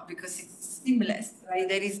about because it's seamless, right?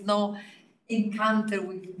 There is no encounter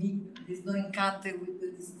with the medium. There's no encounter with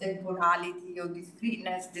this temporality or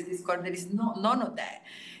discreteness. There is none of that.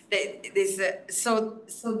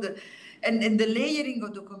 And the layering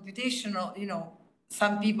of the computational,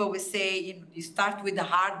 some people will say, you start with the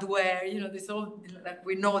hardware, this all, like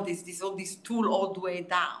we know this all this tool all the way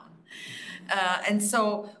down. And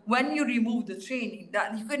so when you remove the training,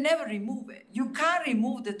 that you can never remove it. You can't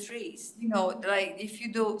remove the trace. Like if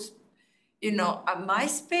you do, at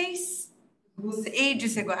MySpace, it was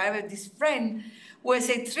ages ago, I have this friend who has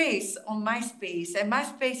a trace on MySpace, and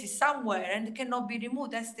MySpace is somewhere and it cannot be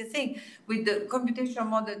removed. That's the thing. With the computational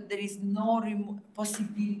model, there is no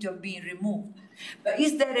possibility of being removed. But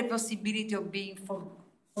is there a possibility of being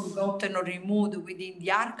forgotten or removed within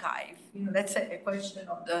the archive? That's a question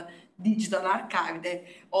of the digital archive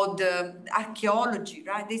or the archaeology,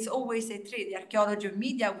 right? There's always a trace. The archaeology of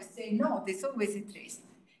media will say, no, there's always a trace.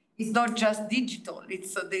 It's not just digital.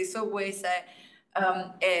 There's always a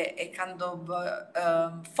kind of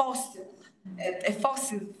fossil, a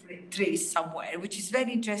fossil trace somewhere, which is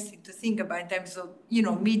very interesting to think about in terms of,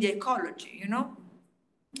 media ecology,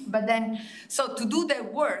 But then, so to do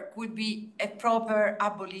that work would be a proper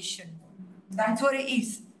abolition. That's what it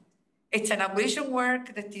is. It's an abolition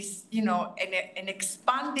work that is, an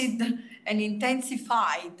expanded and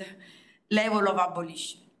intensified level of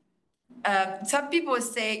abolition. Some people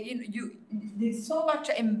say, there's so much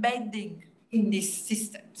embedding in these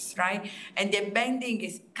systems, right? And the embedding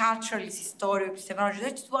is cultural, is historical, epistemological.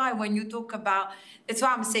 That's why when you talk about, that's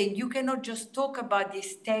why I'm saying you cannot just talk about the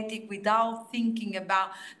aesthetic without thinking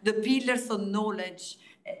about the pillars of knowledge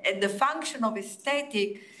and the function of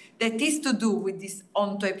aesthetic that is to do with these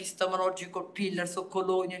onto-epistemological pillars of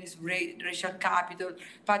colonialism, racial capital,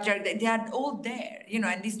 patriarchy. They are all there,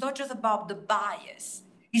 and it's not just about the bias.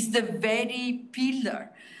 It's the very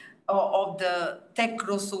pillar of the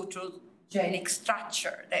techno-socio-genic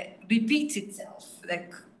structure that repeats itself,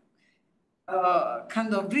 that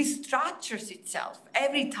kind of restructures itself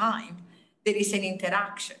every time there is an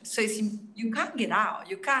interaction. So you can't get out.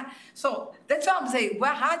 You can't. So that's why I'm saying,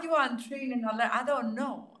 well, how do you untrain and unlearn? I don't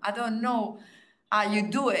know. I don't know how you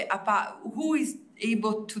do it. About who is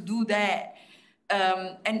able to do that.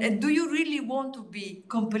 And do you really want to be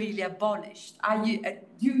completely abolished? Do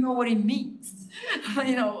you know what it means?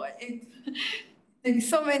 There's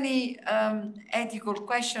so many ethical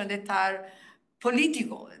questions that are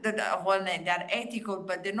political, that are, they are ethical,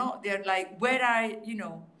 but they're not. They're like,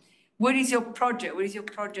 where is your project? Where is your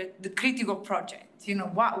project? The critical project.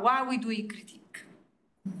 Why are we doing critique?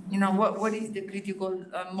 What is the critical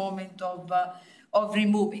moment of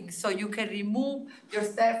removing? So you can remove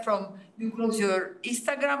yourself from, you close your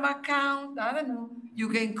Instagram account, I don't know, you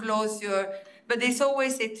can close but there's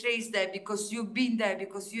always a trace there because you've been there,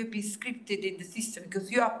 because you've been scripted in the system, because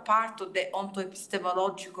you are part of the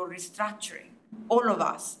onto-epistemological restructuring. All of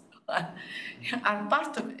us are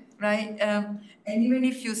part of it, right? And even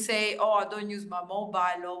if you say, oh, I don't use my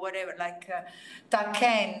mobile or whatever, like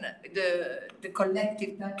Taken, the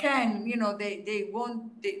collective Taken,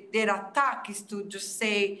 their attack is to just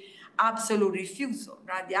say absolute refusal,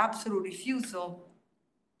 right? The absolute refusal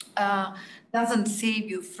doesn't save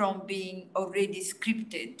you from being already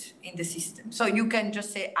scripted in the system. So you can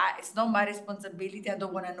just say, it's not my responsibility, I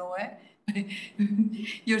don't want to know it.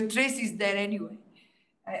 Your trace is there anyway.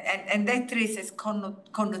 And that trace has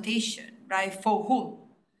connotation, right? For whom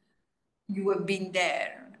you have been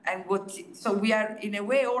there and so we are in a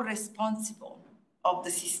way all responsible of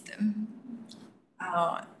the system,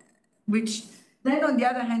 which then on the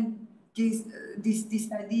other hand, this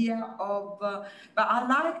idea of, but I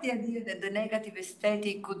like the idea that the negative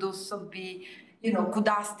aesthetic could also be, could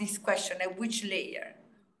ask this question, at which layer?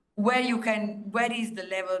 Where is the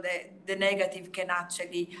level that the negative can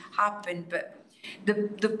actually happen? But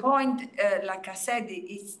the point, like I said,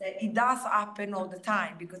 is that it does happen all the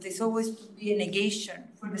time because there's always to be a negation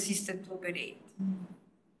for the system to operate.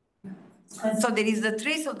 And so there is the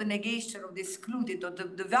trace of the negation of the excluded, or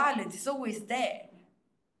the violence is always there.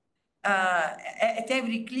 At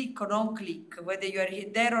every click or non-click, whether you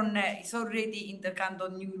are there or not, it's already in the kind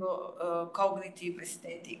of neuro-cognitive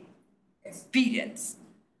aesthetic experience.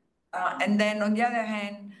 And then on the other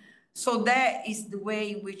hand, so that is the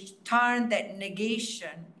way in which turn that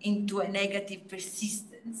negation into a negative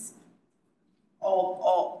persistence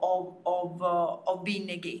of being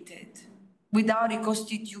negated, without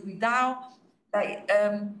like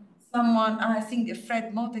someone, I think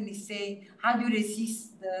Fred Moten is saying, how do you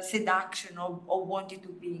resist the seduction of wanting to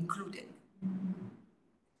be included?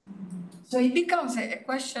 So it becomes a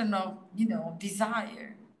question of,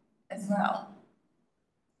 desire as well.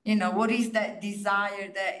 What is that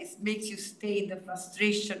desire that makes you stay in the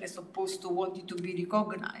frustration as opposed to wanting to be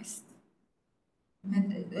recognized?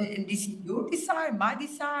 And this is your desire, my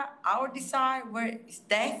desire, our desire, where is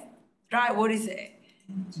death, right? What is it?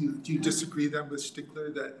 Do you disagree then with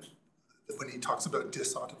Stigler that when he talks about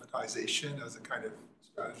disautomatization as a kind of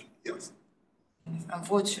strategy? Yes.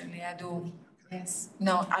 Unfortunately, I do. Yes.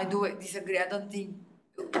 No, I do disagree. I don't think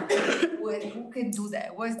who can do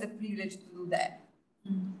that? Where's the privilege to do that?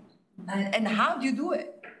 And how do you do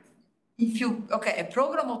it? If you, okay, a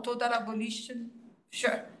program of total abolition,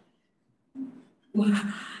 sure.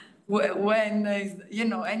 When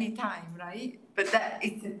any time, right? But that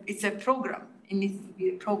it's a program. It needs to be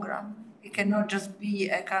a program. It cannot just be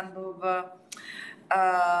a kind of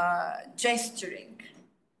gesturing,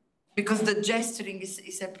 because the gesturing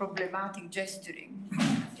is a problematic gesturing,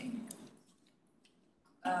 I think.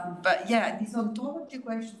 But yeah, this ontology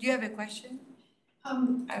question. Do you have a question?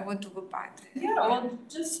 I want to go back to it. Yeah, well,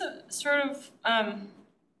 just a sort of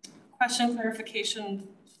question, clarification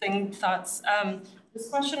thing, thoughts. This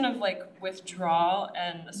question of like withdrawal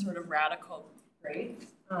and a sort of radical break,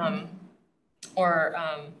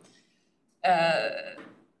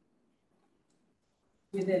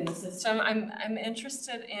 within the system. I'm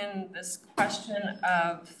interested in this question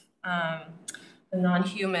of the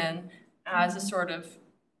non-human as a sort of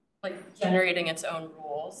like generating its own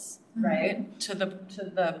rules, right?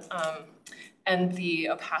 And the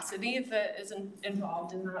opacity that is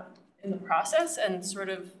involved in the process, and sort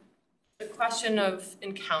of the question of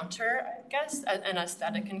encounter, I guess, an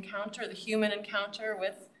aesthetic encounter, the human encounter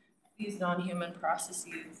with these non-human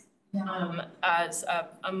processes, as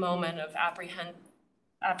a moment of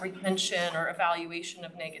apprehension or evaluation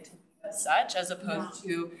of negativity as such, as opposed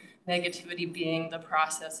to negativity being the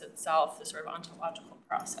process itself, the sort of ontological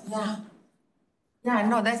process. Yeah,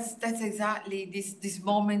 no, that's exactly this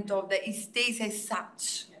moment of that it stays as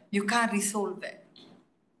such. You can't resolve it.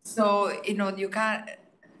 So, you can't,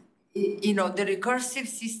 the recursive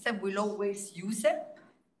system will always use it,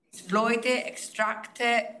 exploit it, extract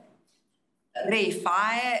it,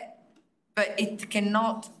 reify it, but it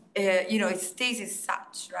cannot, it stays as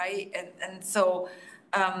such, right? And so,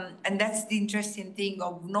 and that's the interesting thing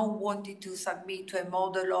of not wanting to submit to a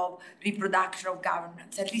model of reproduction of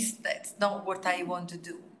governance. At least that's not what I want to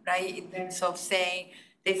do, right? In terms of saying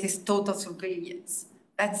this is total surveillance.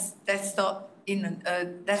 That's not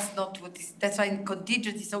that's not what is. That's why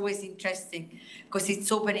contingent is always interesting, because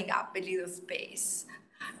it's opening up a little space.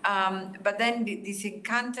 But then this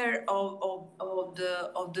encounter of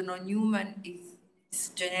the non-human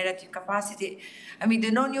is generative capacity. I mean,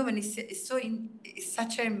 the non-human is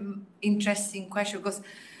such an interesting question, because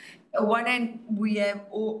on one end we have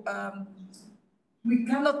we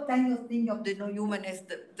cannot tell or think of the non-human as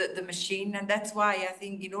the machine, and that's why I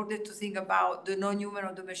think in order to think about the non-human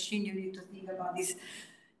or the machine, you need to think about this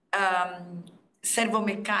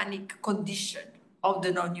servomechanic condition of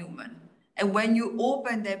the non-human. And when you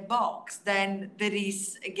open the box, then there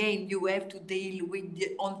is, again, you have to deal with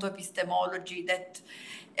the ontoepistemology that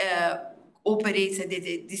operates as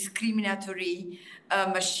a discriminatory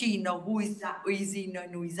machine of who is in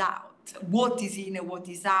and who is out. What is in and what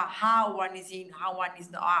is out, how one is in, how one is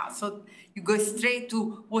not out. So you go straight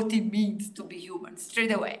to what it means to be human,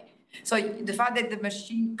 straight away. So the fact that the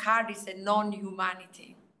machine carries a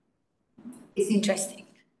non-humanity is interesting,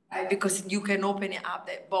 right? Because you can open it up,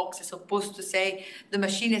 that box, as opposed to say the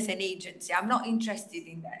machine is an agency. I'm not interested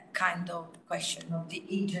in that kind of question of the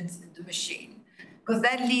agency of the machine, because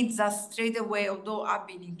that leads us straight away, although I've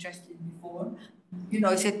been interested before,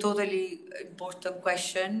 it's a totally important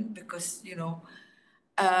question, because,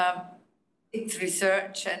 it's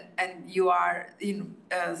research and you are,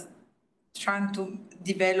 trying to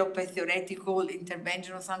develop a theoretical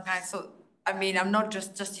intervention of some kind. So, I mean, I'm not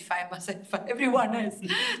just justifying myself for everyone else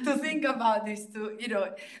to think about this,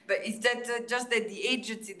 but it's that just that the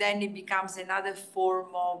agency, then it becomes another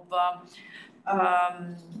form of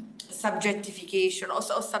subjectification,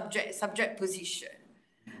 also subject position.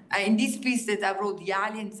 In this piece that I wrote, The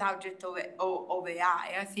Alien Subject of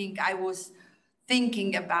AI, I think I was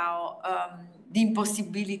thinking about the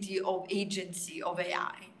impossibility of agency of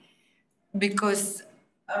AI, because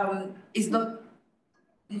it's not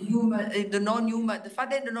human, the non-human, the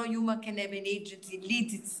fact that the non-human can have an agency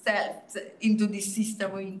leads itself into this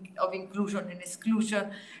system of inclusion and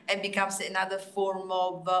exclusion, and becomes another form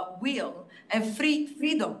of will and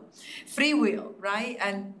freedom, free will, right?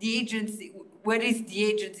 And the agency, where is the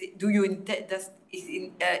agency? Do you is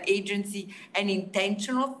agency an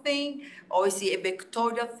intentional thing, or is it a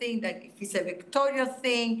vectorial thing? That if it's a vectorial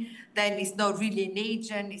thing, then it's not really an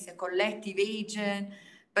agent, it's a collective agent.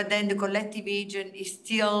 But then the collective agent is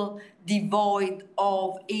still devoid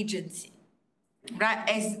of agency, right?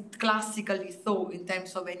 As classically thought in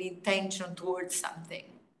terms of an intention towards something.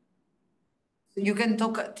 So you can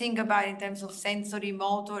think about it in terms of sensory,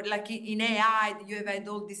 motor, like in AI, you have had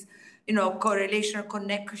all this, correlation,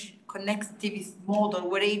 connectivist model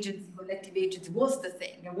where agency, collective agency was the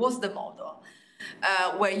thing, it was the model,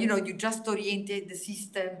 where, you just oriented the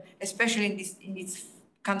system, especially in this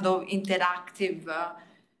kind of interactive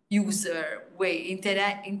user way,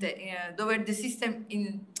 where the system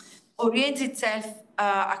orients itself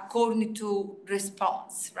according to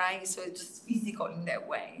response, right? So it's just physical in that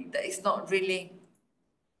way. It's not really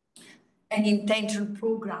an intention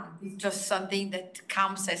program. It's just something that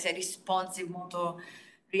comes as a responsive motor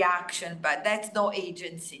reaction, but that's no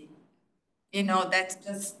agency. That's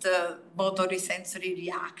just a motor sensory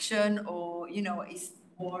reaction, or, it's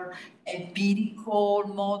more empirical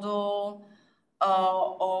model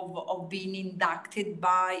of being inducted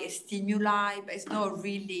by a stimuli, but it's not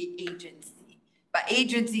really agency. But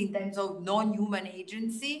agency in terms of non-human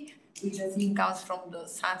agency, which I think comes from the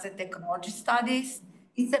science and technology studies,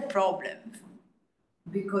 it's a problem.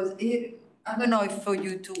 Because I don't know if for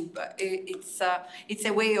you too, but it's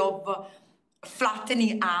a way of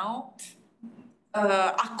flattening out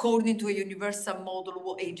according to a universal model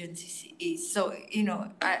what agency is. So,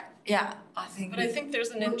 I think. But I think there's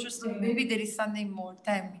an interesting. Maybe there is something more.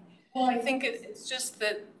 Tell me. Well, I think it's just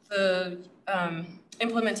that the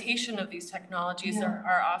implementation of these technologies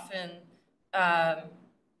are often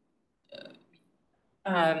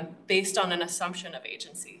based on an assumption of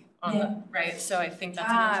agency, right? So I think that's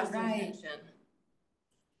an interesting tension.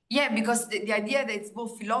 Yeah, because the idea that it's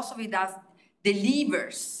what philosophy does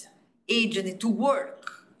delivers agency to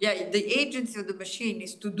work. Yeah, the agency of the machine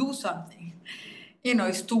is to do something.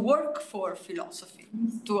 Is to work for philosophy,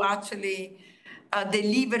 to actually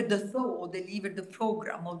deliver the thought, or deliver the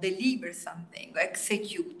program, or deliver something,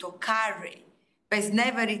 execute or carry. But it's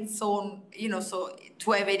never its own, so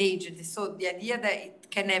to have an agency. So the idea that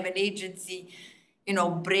it can have an agency,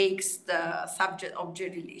 breaks the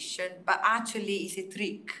subject-object relation, but actually it's a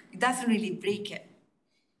trick. It doesn't really break it.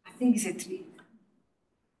 I think it's a trick.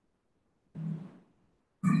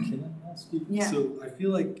 Can I ask you? Yeah. So I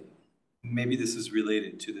feel like maybe this is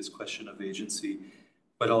related to this question of agency,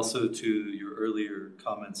 but also to your earlier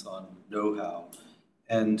comments on know-how.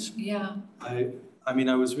 And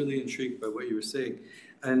I was really intrigued by what you were saying.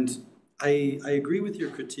 And I agree with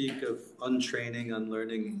your critique of untraining,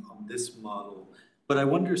 unlearning on this model, but I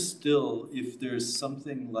wonder still if there's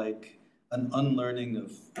something like an unlearning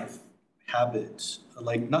of habit,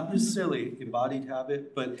 like not necessarily embodied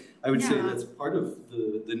habit, but I would say that's part of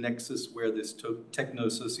the nexus where this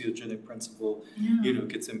techno-socio-genic principle,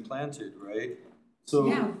 gets implanted, right?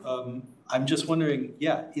 So I'm just wondering,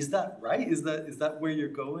 is that right? Is that where you're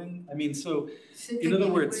going? I mean, so in other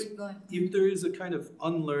words, if there is a kind of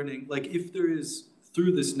unlearning, like if there is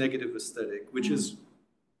through this negative aesthetic, which is,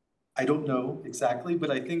 I don't know exactly, but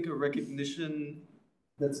I think a recognition,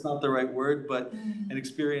 that's not the right word, but an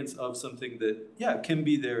experience of something that, can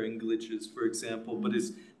be there in glitches, for example, but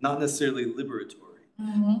is not necessarily liberatory,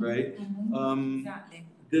 right? Exactly.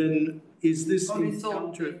 Then is this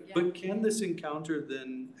encounter, but can this encounter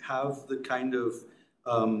then have the kind of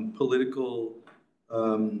political,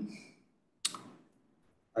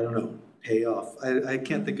 payoff? I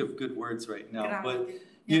can't think of good words right now, but,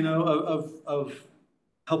 of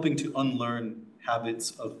helping to unlearn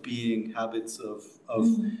habits of being, habits of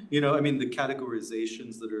the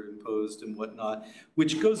categorizations that are imposed and whatnot,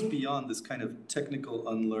 which goes beyond this kind of technical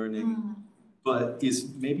unlearning, but is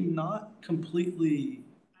maybe not completely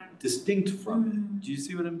distinct from it. Do you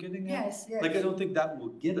see what I'm getting at? Yes. Like, I don't think that will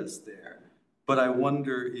get us there, but I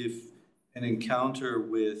wonder if an encounter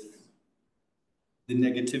with the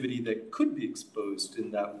negativity that could be exposed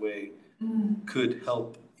in that way could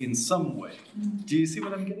help in some way. Do you see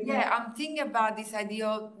what I'm getting at? Yeah, I'm thinking about this idea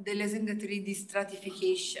of the legendary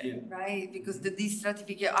destratification, right? Because the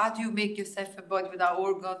destratification, how do you make yourself a body without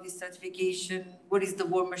organ destratification? What is the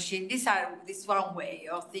war machine? This one way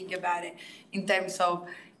of thinking about it in terms of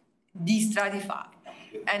destratify.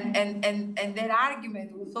 And their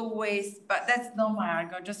argument was always, but that's not my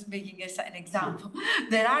argument, just making an example.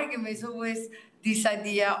 Their argument is always this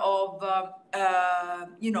idea of,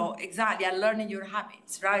 learning your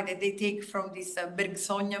habits, right? That they take from this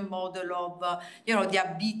Bergsonian model of, the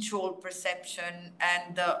habitual perception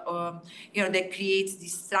and, that creates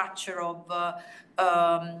this structure of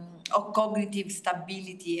cognitive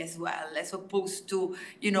stability as well, as opposed to,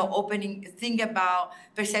 think about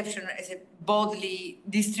perception as a bodily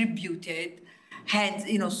distributed, hence,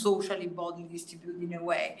 socially bodily distributed in a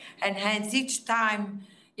way. And hence each time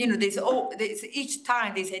there's each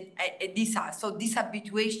time there's a so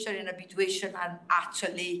dishabituation and habituation are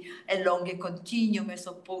actually along a continuum as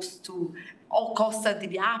opposed to all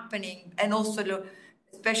constantly happening. And also,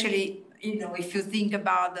 especially, if you think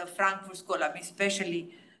about the Frankfurt School,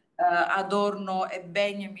 especially Adorno and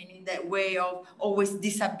Benjamin in that way of always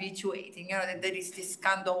dishabituating, that there is this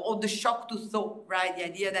kind of the shock to thought, right? The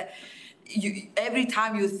idea that every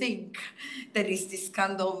time you think, there is this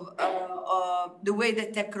kind of, the way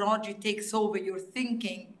that technology takes over your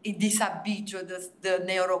thinking, it dishabituates the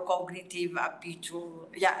neurocognitive habitual,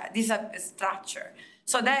 this structure.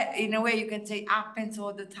 So that, in a way, you can say happens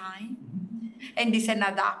all the time. And it's an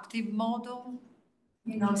adaptive model.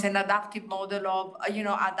 It's an adaptive model of,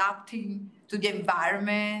 adapting to the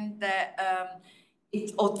environment that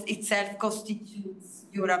it itself constitutes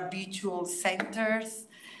your habitual centers.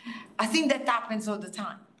 I think that happens all the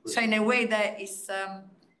time. So in a way that is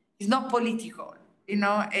not political,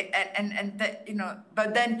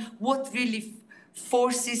 but then what really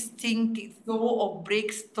forces thinking thought or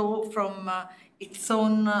breaks thought from its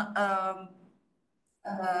own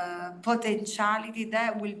potentiality,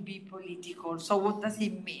 that will be political. So what does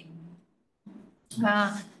it mean?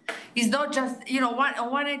 It's not just, on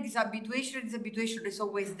one hand, dishabituation is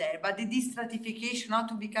always there, but the destratification, how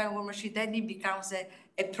to become more machine, then it becomes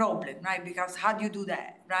a problem, right? Because how do you do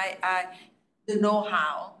that, right? The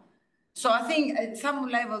know-how. So I think at some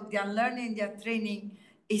level, the unlearning, the training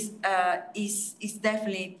is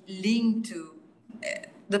definitely linked to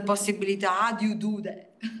the possibility, how do you do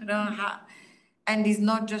that? And it's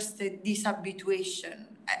not just a dishabituation.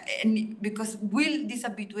 And because will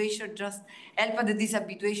dishabituation just help the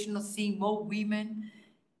dishabituation of seeing more women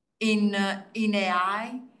in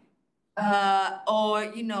AI,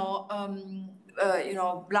 or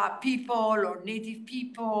Black people or Native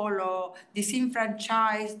people or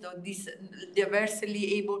disenfranchised or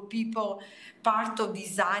diversely able people part of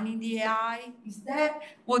designing the AI? Is that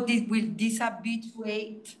what it will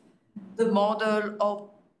dishabituate the model of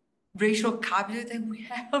racial capital that we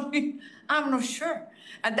have? I'm not sure.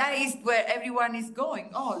 And that is where everyone is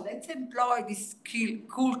going. Oh, let's employ these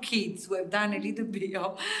cool kids who have done a little bit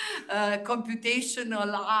of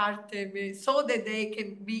computational art so that they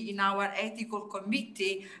can be in our ethical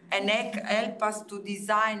committee and help us to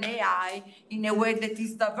design AI in a way that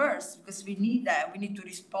is diverse, because we need that. We need to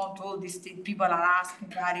respond to all these things. People are asking,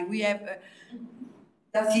 Gary, we have...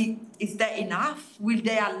 is that enough? Will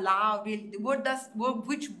they allow?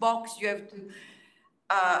 Which box you have to,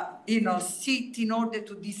 sit in order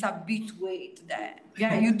to dishabituate that?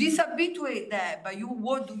 Yeah, you dishabituate that, but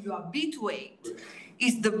what do you habituate?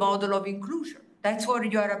 Is the model of inclusion. That's what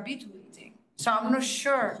you are habituating. So I'm not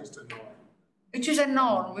sure. It's just a norm. Which is a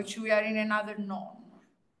norm, which we are in another norm.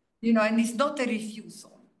 And it's not a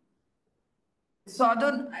refusal. So I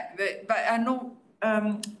don't, but I know.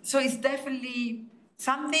 So it's definitely.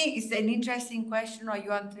 Something is an interesting question, or you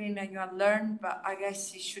untrain and you unlearn, but I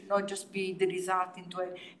guess it should not just be the result into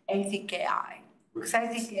an ethic AI. Because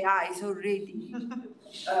ethic AI is already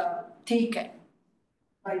taken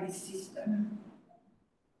by the system.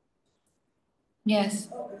 Yes,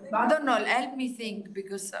 but I don't know, help me think,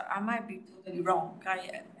 because I might be totally wrong.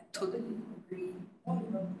 I totally agree.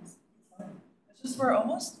 It's just we're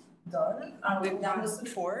almost done. We've done this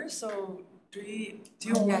before, so do you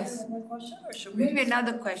want one more question, or should we? Maybe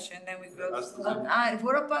another question, then we close.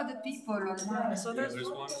 What about the people online? So there's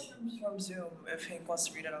one question from Zoom, if Hank wants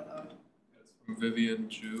to read it out loud. It's from Vivian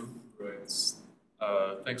Ju, who writes,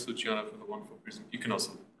 thanks, Luciana, for the wonderful presentation. You can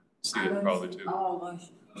also see it probably too. Oh,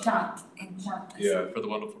 chat. Yeah, for the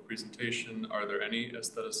wonderful presentation. Are there any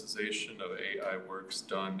aestheticization of AI works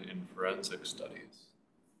done in forensic studies?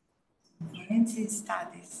 Forensic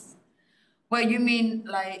studies. Well, you mean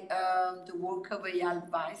like the work of Eyal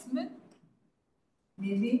Weizmann?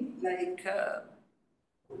 Maybe like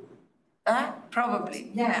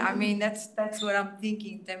probably. Yeah, I mean that's what I'm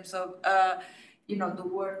thinking in terms of the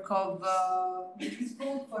work of it's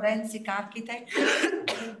called Forensic Architecture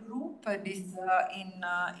group. This in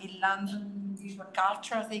London Visual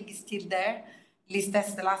Culture, I think is still there. At least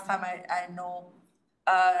that's the last time I know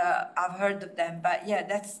I've heard of them. But yeah,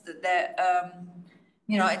 that's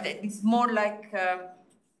it's more like, a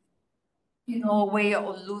way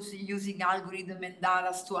of using algorithm and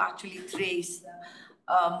data to actually trace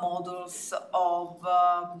models of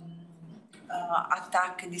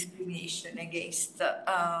attack and discrimination against,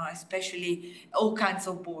 especially all kinds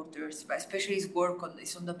of borders, but especially his work on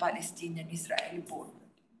the Palestinian-Israeli border.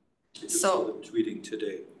 So them tweeting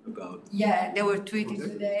today about. Yeah, they were tweeting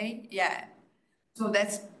today. Yeah, so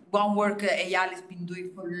that's one work AI has been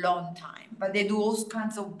doing for a long time, but they do all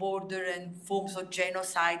kinds of border and forms of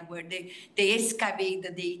genocide where they excavate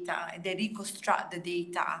the data and they reconstruct the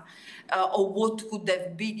data or what could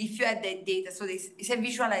have been if you had that data. So it's a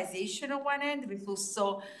visualization on one end, but it's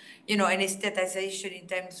also, you know, an aestheticization in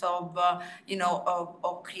terms of, you know,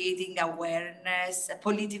 of creating awareness,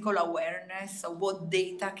 political awareness of what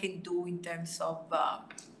data can do in terms of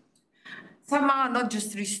somehow not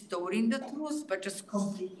just restoring the truth, but just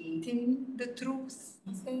complicating the truth,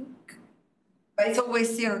 I think. But it's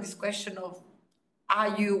always, you know, this question of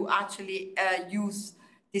how you actually use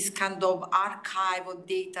this kind of archive of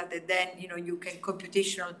data that then, you know, you can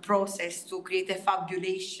computational process to create a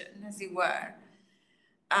fabulation, as it were,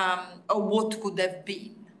 of what could have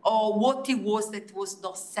been, or what it was that was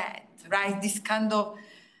not said, right? This kind of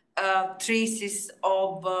traces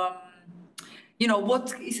of, you know,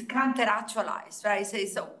 what is counter-actualized, right?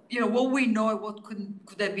 So, you know, what we know, what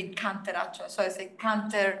could have been counter-actualized. So I say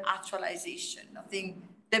counter-actualization. I think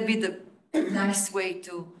that'd be the nice way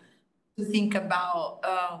to think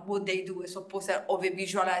about what they do as opposed to of a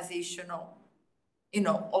visualization of, you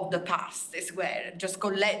know, of the past as well. Just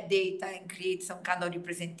collect data and create some kind of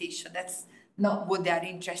representation. That's not what they are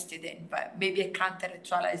interested in, but maybe a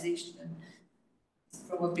counter-actualization is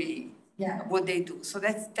probably, yeah, what they do. So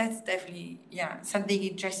that's definitely, yeah, something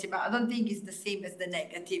interesting, but I don't think it's the same as the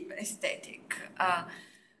negative aesthetic,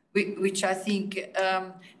 which I think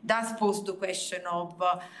does pose the question of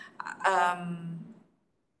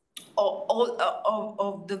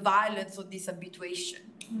the violence of this habituation.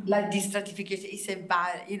 Like destratification is a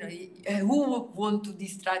violence, you know, who would want to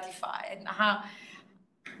destratify, and how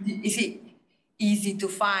is it easy to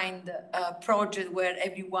find a project where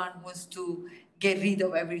everyone wants to get rid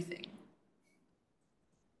of everything?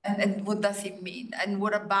 And what does it mean? And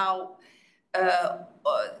what about,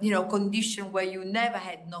 you know, condition where you never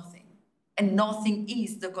had nothing, and nothing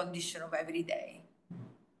is the condition of every day?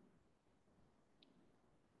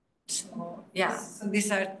 So, yeah, so these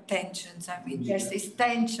are tensions. I mean, yes, it's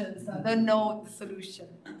tensions. I don't know the solution.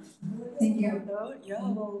 Thank you. Yeah,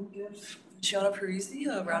 we'll give Luciana Parisi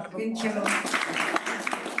a round of applause. Thank you.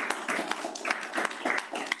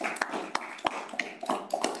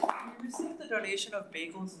 We received a donation of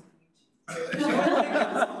bagels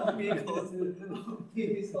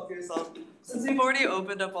Please help yourself. Since we've already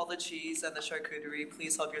opened up all the cheese and the charcuterie,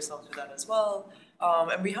 please help yourself to that as well.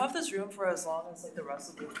 And we have this room for as long as like the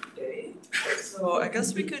rest of the day. So I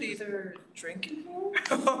guess we could either drink in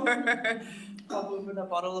here or open a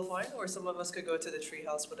bottle of wine, or some of us could go to the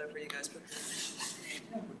treehouse, whatever you guys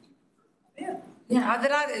prefer. Yeah. Yeah,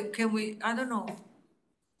 otherwise, can we, I don't know.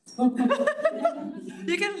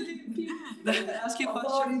 You can ask you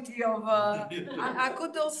questions. Of, I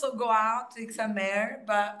could also go out, take some air,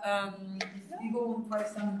 but if we go for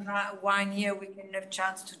some wine here, we can have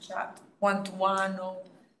chance to chat one-to-one, or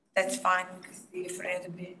that's fine, we can stay for a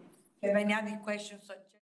little bit. If you have any other questions,